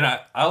wins, and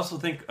I also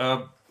think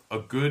a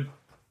good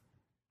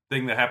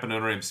thing that happened on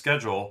Notre Dame's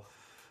schedule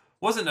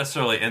wasn't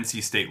necessarily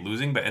NC State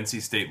losing, but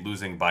NC State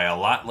losing by a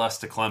lot less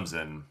to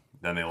Clemson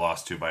than they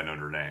lost to by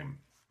Notre Dame.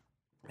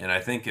 And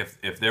I think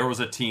if there was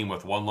a team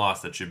with one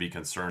loss that should be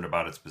concerned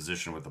about its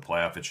position with the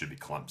playoff, it should be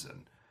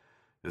Clemson.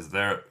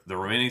 The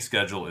remaining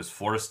schedule is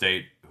Florida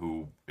State,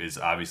 who is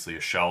obviously a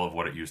shell of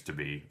what it used to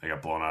be. They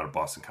got blown out of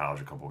Boston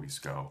College a couple weeks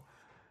ago.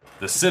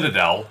 The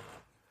Citadel,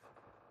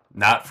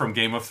 not from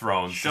Game of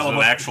Thrones, this is an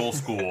actual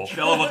school.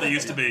 Shell of what they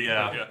used to be.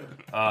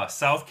 Yeah.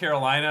 South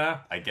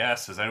Carolina, I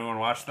guess. Has anyone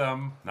watched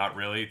them? Not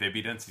really. They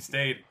beat NC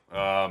State.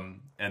 And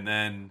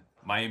then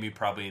Miami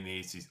probably in the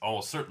ACC,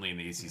 almost certainly in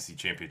the ACC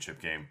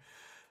championship game.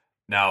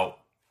 Now,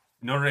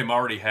 Notre Dame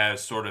already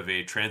has sort of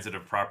a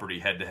transitive property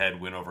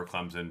head-to-head win over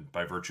Clemson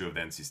by virtue of the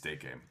NC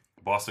State game.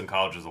 Boston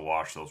College is a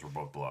wash. Those were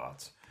both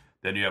blowouts.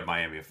 Then you have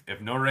Miami.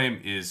 If Notre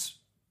Dame is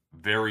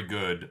very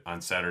good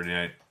on Saturday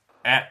night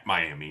at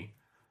Miami,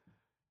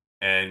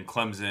 and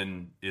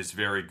Clemson is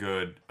very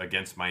good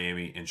against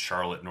Miami in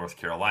Charlotte, North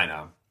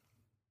Carolina,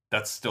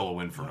 that's still a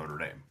win for Notre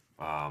Dame.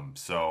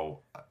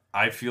 So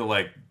I feel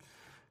like,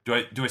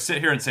 do I sit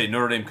here and say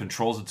Notre Dame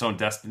controls its own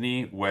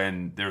destiny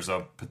when there's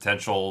a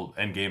potential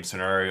endgame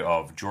scenario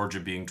of Georgia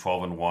being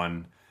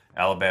 12-1,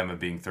 Alabama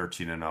being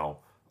 13-0,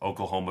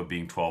 Oklahoma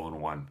being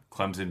 12-1,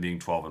 Clemson being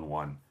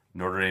 12-1,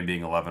 Notre Dame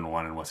being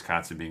 11-1, and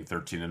Wisconsin being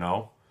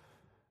 13-0?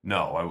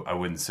 No, I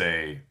wouldn't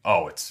say,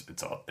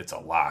 it's a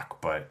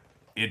lock, but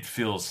it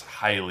feels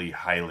highly,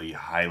 highly,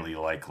 highly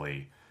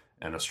likely,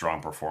 and a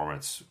strong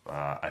performance,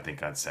 I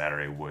think, on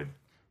Saturday would.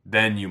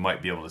 Then you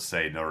might be able to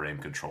say Notre Dame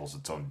controls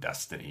its own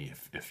destiny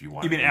if you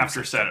want. You mean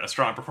after a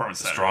strong performance?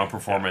 Saturday. Strong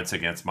performance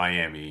against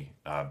Miami,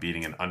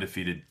 beating an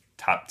undefeated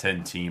top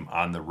 10 team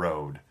on the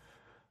road,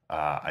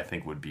 I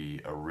think would be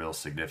a real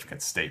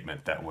significant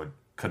statement that would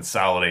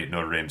consolidate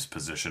Notre Dame's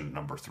position at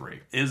number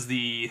 3. Is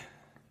the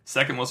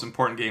second most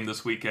important game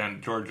this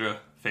weekend Georgia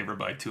favored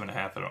by 2.5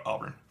 at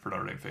Auburn for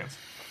Notre Dame fans?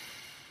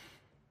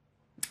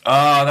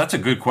 That's a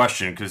good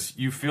question, because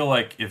you feel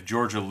like if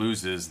Georgia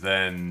loses,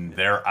 then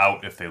they're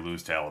out if they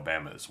lose to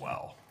Alabama as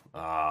well.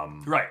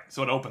 Right,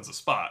 so it opens a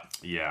spot.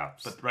 Yeah.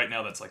 But right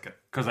now that's like a...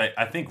 Because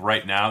I think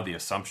right now the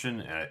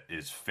assumption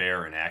is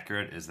fair and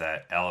accurate is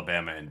that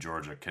Alabama and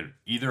Georgia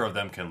either of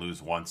them can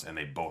lose once and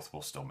they both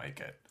will still make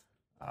it.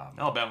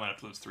 Alabama might have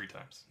to lose 3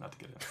 times, not to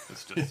get in.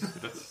 It's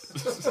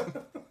just...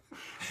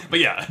 But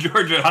yeah,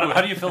 Georgia...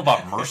 How do you feel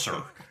about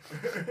Mercer?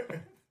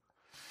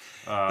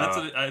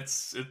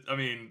 This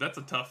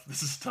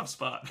is a tough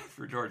spot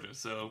for Georgia.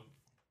 So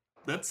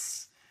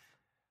that's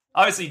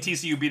obviously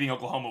TCU beating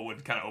Oklahoma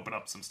would kind of open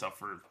up some stuff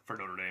for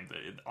Notre Dame.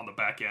 On the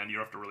back end, you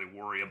don't have to really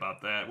worry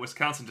about that.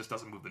 Wisconsin just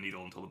doesn't move the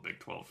needle until the Big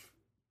 12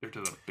 or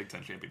to the Big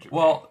 10 championship.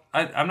 Well,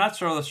 I'm not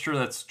sure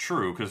that's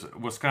true because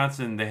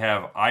Wisconsin, they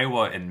have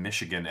Iowa and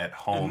Michigan at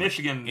home.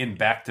 Michigan in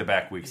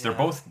back-to-back weeks. Yeah.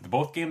 They're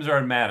both games are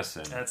in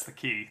Madison. That's the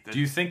key. Do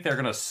you think they're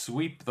going to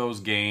sweep those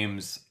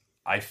games?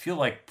 I feel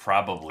like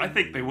probably. I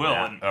think they will.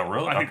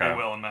 Really? I think they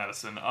will in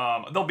Madison.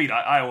 They'll beat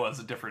Iowa as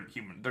a different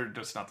human. They're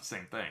just not the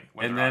same thing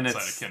when they're outside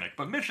of Kinnick.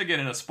 But Michigan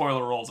in a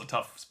spoiler role is a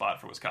tough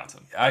spot for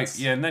Wisconsin.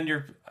 And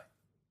then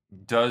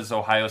does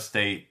Ohio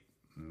State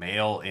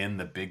mail in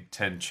the Big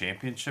Ten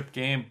championship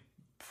game?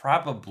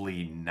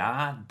 Probably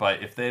not.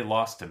 But if they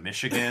lost to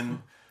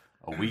Michigan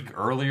a week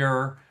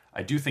earlier,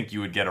 I do think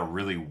you would get a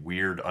really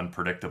weird,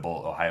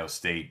 unpredictable Ohio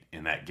State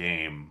in that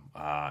game.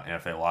 And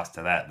if they lost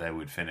to that, they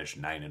would finish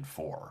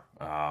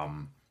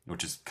 9-4,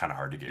 which is kind of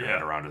hard to get your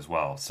head around as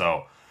well.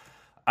 So,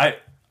 I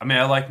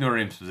like Notre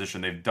Dame's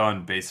position. They've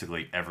done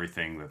basically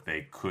everything that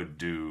they could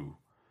do,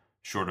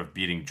 short of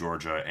beating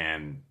Georgia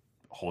and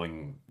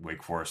holding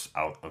Wake Forest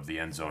out of the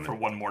end zone for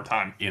one more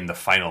time in the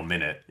final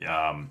minute,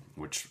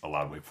 which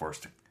allowed Wake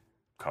Forest to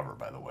cover,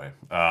 by the way.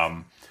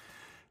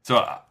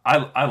 So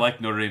I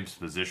like Notre Dame's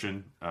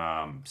position.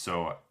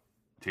 So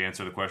to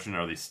answer the question,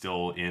 are they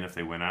still in if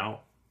they win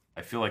out?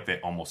 I feel like they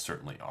almost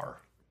certainly are.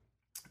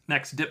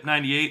 Next, Dip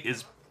 98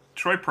 is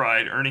Troy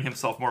Pride earning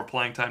himself more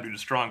playing time due to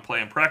strong play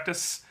in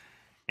practice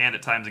and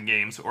at times in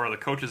games, or are the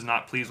coaches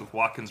not pleased with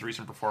Watkins'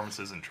 recent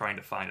performances and trying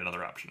to find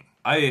another option?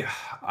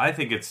 I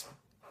think it's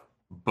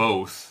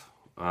both,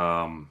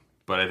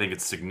 but I think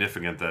it's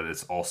significant that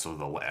it's also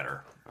the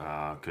latter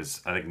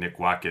because I think Nick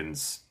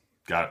Watkins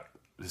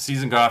the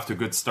season got off to a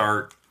good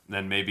start,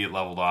 then maybe it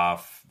leveled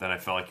off. Then I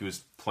felt like he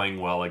was playing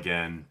well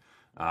again.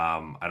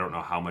 I don't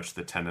know how much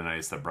the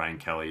tendonitis that Brian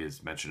Kelly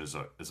has mentioned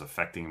is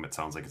affecting him. It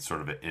sounds like it's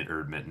sort of an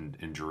intermittent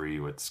injury.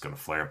 It's going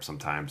to flare up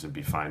sometimes and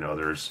be fine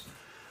others.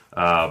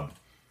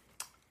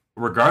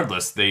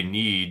 Regardless, they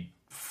need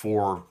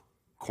 4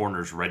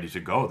 corners ready to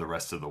go the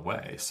rest of the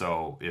way.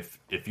 So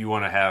if you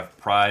want to have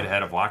Pride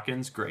ahead of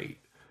Watkins, great.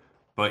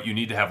 But you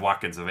need to have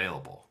Watkins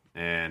available.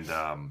 And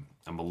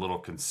I'm a little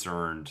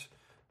concerned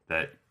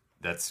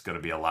that's going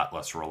to be a lot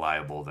less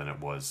reliable than it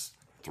was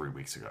 3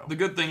 weeks ago. The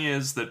good thing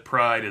is that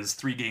Pride is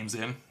 3 games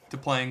in to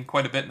playing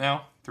quite a bit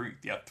now.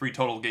 3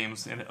 total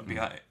games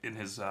in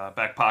his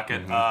back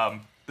pocket.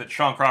 That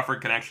Sean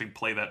Crawford can actually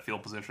play that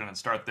field position and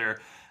start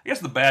there. I guess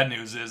the bad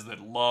news is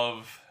that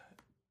Love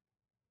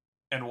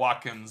and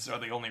Watkins are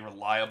the only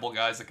reliable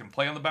guys that can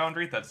play on the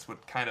boundary. That's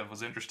what kind of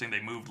was interesting.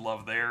 They moved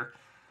Love there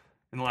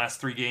in the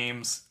last 3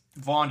 games.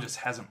 Vaughn just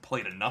hasn't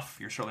played enough.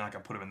 You're surely not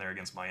going to put him in there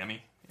against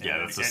Miami.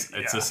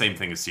 It's the same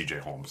thing as CJ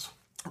Holmes.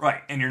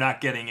 Right, and you're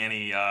not getting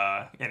any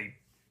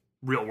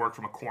real work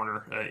from a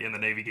corner in the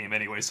Navy game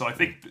anyway. So I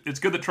think it's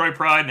good that Troy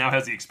Pride now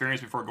has the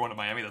experience before going to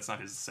Miami. That's not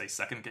his,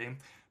 second game.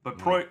 But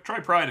Troy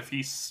Pride, if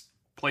he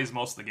plays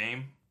most of the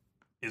game,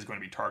 is going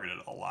to be targeted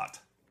a lot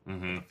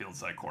in the field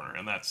side corner.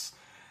 And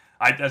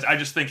I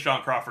just think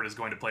Sean Crawford is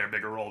going to play a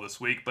bigger role this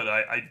week. But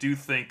I do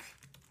think,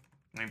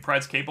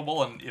 Pride's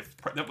capable. And if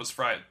that was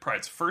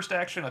Pride's first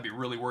action, I'd be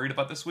really worried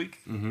about this week.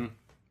 Mm-hmm.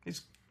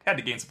 He's had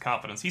to gain some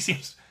confidence. He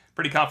seems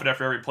pretty confident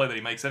after every play that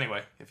he makes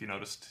anyway, if you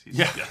noticed. He's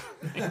not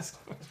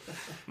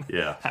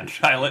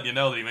shy to let you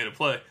know that he made a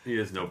play. He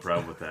has no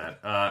problem with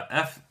that.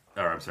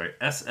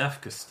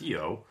 SF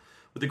Castillo.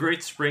 With the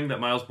great spring that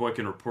Miles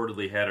Boykin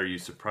reportedly had, are you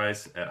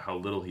surprised at how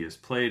little he has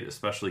played,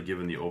 especially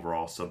given the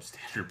overall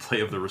substandard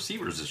play of the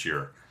receivers this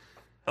year?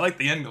 I like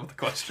the end of the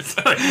question.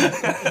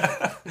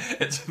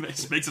 It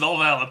makes it all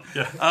valid.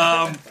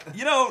 Yeah.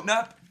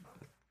 Not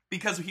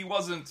because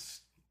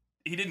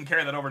he didn't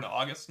carry that over into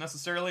August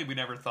necessarily. We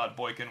never thought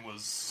Boykin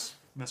was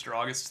Mr.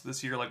 August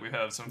this year, like we've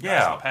had some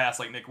guys in the past,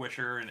 like Nick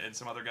Wisher and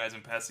some other guys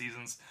in past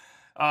seasons.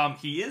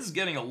 He is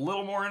getting a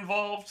little more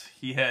involved.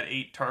 He had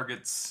 8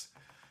 targets.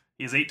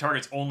 He has 8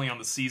 targets only on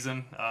the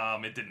season.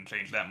 It didn't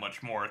change that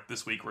much more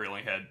this week, where he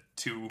only had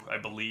 2, I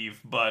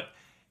believe. But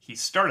he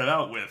started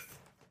out with,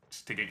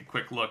 just taking a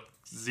quick look,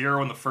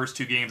 0 in the first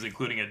 2 games,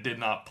 including a did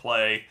not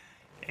play.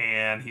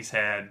 And he's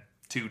had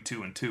 2,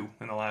 2, and 2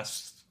 in the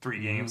last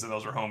 3 games, and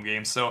those are home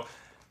games. So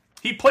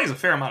he plays a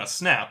fair amount of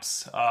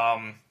snaps.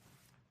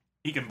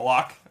 He can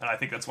block, and I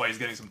think that's why he's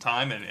getting some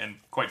time. And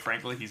quite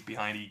frankly, he's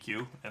behind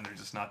EQ, and there's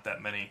just not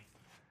that many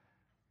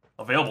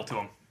available to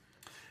him.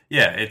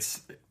 Yeah,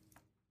 it's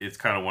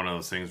kind of one of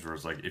those things where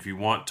it's like, if you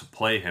want to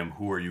play him,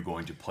 who are you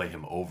going to play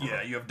him over?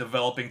 Yeah, you have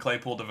developing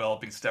Claypool,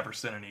 developing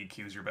Stepherson, and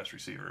EQ is your best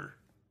receiver.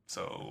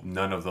 So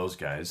none of those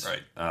guys.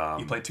 Right.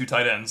 You play 2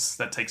 tight ends,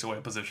 that takes away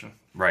a position.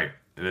 Right.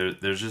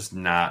 There's just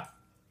not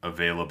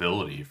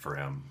availability for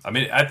him.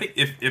 I think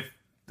if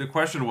the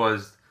question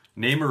was,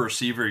 name a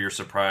receiver you're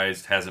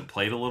surprised hasn't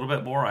played a little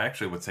bit more, I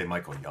actually would say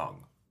Michael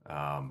Young.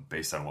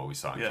 Based on what we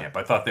saw in camp,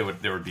 I thought there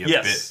would be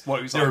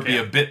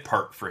a bit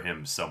part for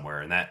him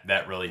somewhere, and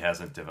that really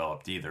hasn't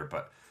developed either.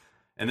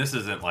 And this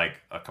isn't like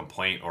a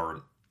complaint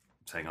or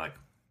saying like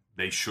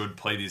they should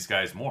play these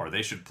guys more.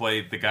 They should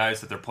play the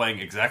guys that they're playing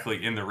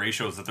exactly in the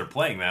ratios that they're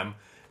playing them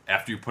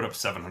after you put up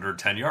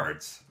 710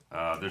 yards.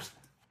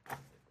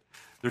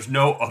 There's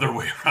no other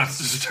way around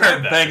to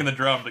start banging the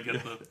drum to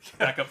get the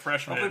backup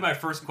freshman. That'll be my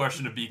first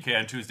question to BK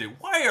on Tuesday.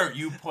 Why aren't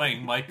you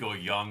playing Michael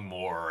Young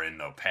more in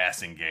the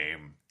passing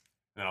game?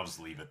 Then I'll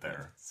just leave it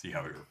there. See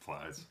how he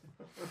replies.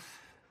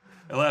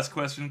 The last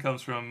question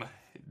comes from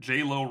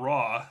J-Lo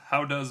Raw.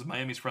 How does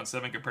Miami's front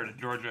 7 compare to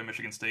Georgia,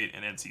 Michigan State,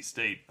 and NC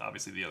State?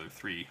 Obviously, the other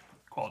 3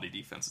 quality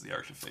defenses the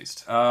Irish have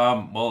faced.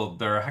 Well,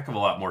 they're a heck of a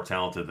lot more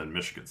talented than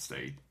Michigan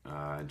State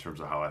in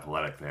terms of how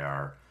athletic they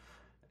are.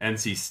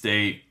 NC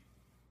State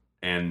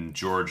and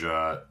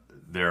Georgia,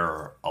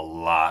 they're a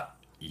lot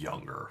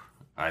younger.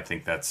 I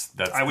think that's.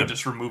 I would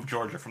just remove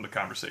Georgia from the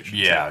conversation.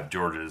 Yeah,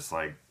 Georgia's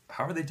like,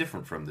 how are they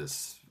different from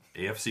this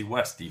AFC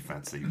West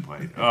defense that you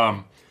played?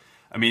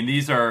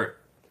 These are,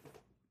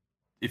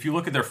 if you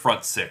look at their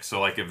front 6, so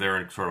like if they're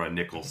in sort of a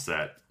nickel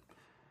set,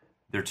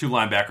 their 2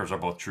 linebackers are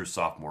both true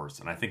sophomores,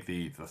 and I think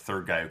the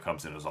third guy who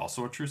comes in is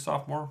also a true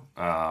sophomore.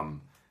 And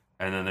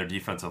then their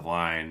defensive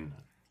line,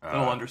 a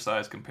little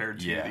undersized compared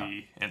to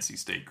the NC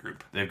State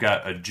group. They've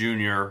got a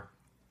junior,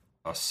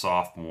 a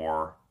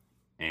sophomore,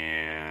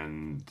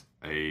 and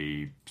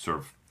a sort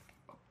of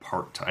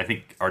I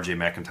think RJ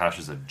McIntosh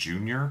is a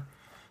junior.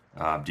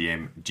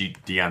 Deion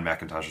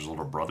McIntosh's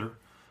older brother.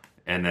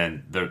 And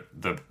then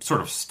the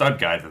sort of stud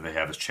guy that they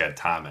have is Chad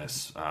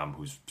Thomas,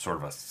 who's sort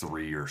of a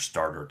 3-year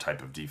starter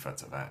type of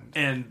defensive end.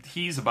 And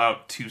he's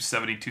about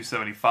 270,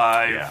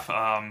 275.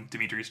 Yeah.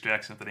 Demetrius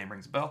Jackson, if the name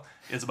rings a bell,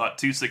 is about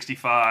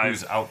 265.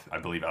 Who's out, I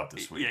believe, out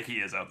this week. Yeah, he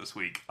is out this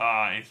week.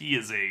 And he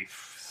is a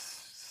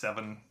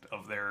 7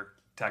 of their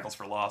tackles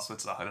for loss.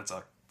 That's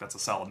a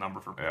solid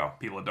number for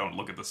people that don't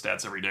look at the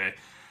stats every day.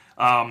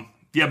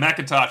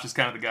 McIntosh is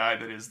kind of the guy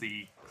that is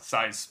the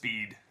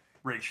size-speed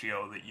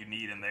ratio that you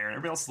need in there. And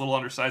everybody else is a little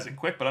undersized and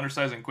quick, but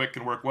undersized and quick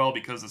can work well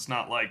because it's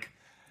not like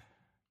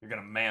you're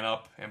going to man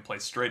up and play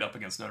straight up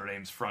against Notre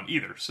Dame's front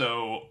either.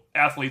 So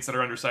athletes that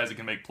are undersized and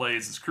can make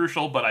plays is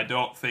crucial, but I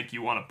don't think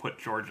you want to put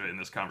Georgia in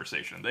this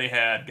conversation. They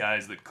had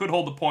guys that could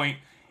hold the point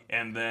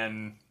and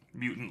then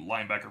mutant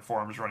linebacker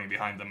forms running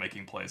behind them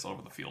making plays all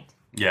over the field.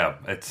 Yeah,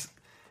 it's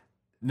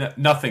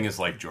nothing is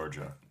like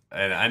Georgia.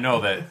 And I know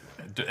that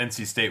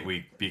NC State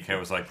week, BK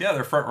was like, yeah,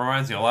 their front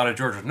reminds me a lot of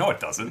Georgia. No, it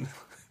doesn't.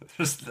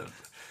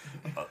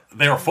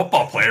 they are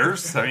football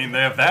players. I mean,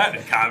 they have that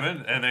in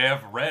common, and they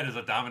have red as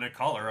a dominant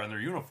color on their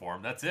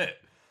uniform. That's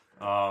it.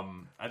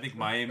 I think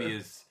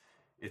Miami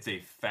it's a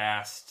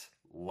fast,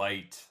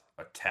 light,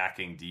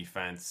 attacking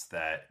defense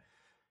that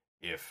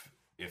if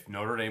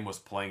Notre Dame was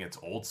playing its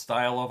old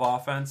style of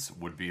offense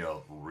would be a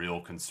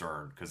real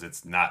concern, because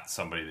it's not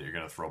somebody that you're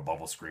going to throw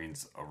bubble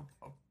screens or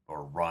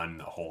run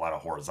a whole lot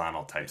of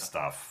horizontal type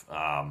stuff.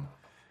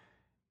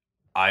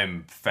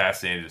 I'm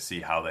fascinated to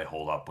see how they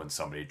hold up when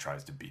somebody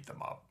tries to beat them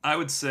up. I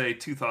would say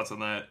 2 thoughts on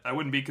that. I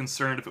wouldn't be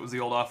concerned if it was the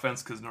old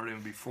offense, because Notre Dame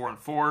would be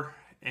 4-4.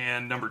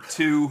 And number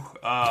 2,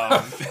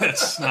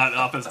 it's not,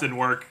 offense didn't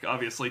work,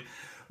 obviously.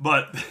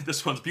 But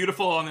this one's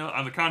beautiful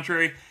on the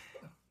contrary.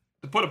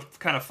 To put a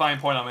kind of fine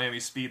point on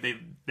Miami's speed, they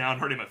now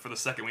Notre Dame for the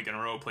second week in a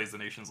row plays the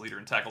nation's leader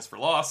in tackles for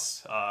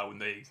loss. When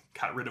they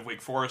got rid of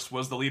Wake Forest,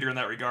 was the leader in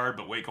that regard,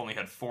 but Wake only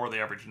had 4.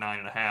 They averaged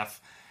 9.5.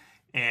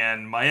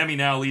 And Miami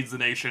now leads the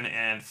nation,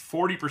 and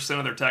 40%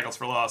 of their tackles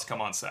for loss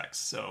come on sacks.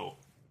 So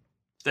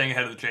staying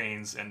ahead of the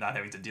chains and not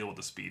having to deal with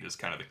the speed is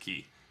kind of the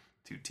key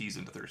to tease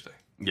into Thursday.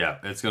 Yeah,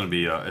 it's gonna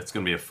be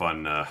a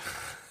fun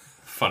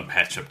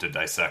matchup to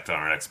dissect on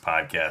our next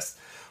podcast.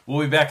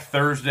 We'll be back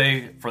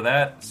Thursday for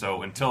that.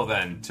 So until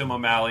then, Tim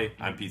O'Malley,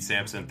 I'm Pete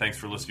Sampson. Thanks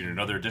for listening to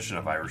another edition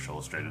of Irish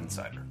Illustrated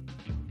Insider.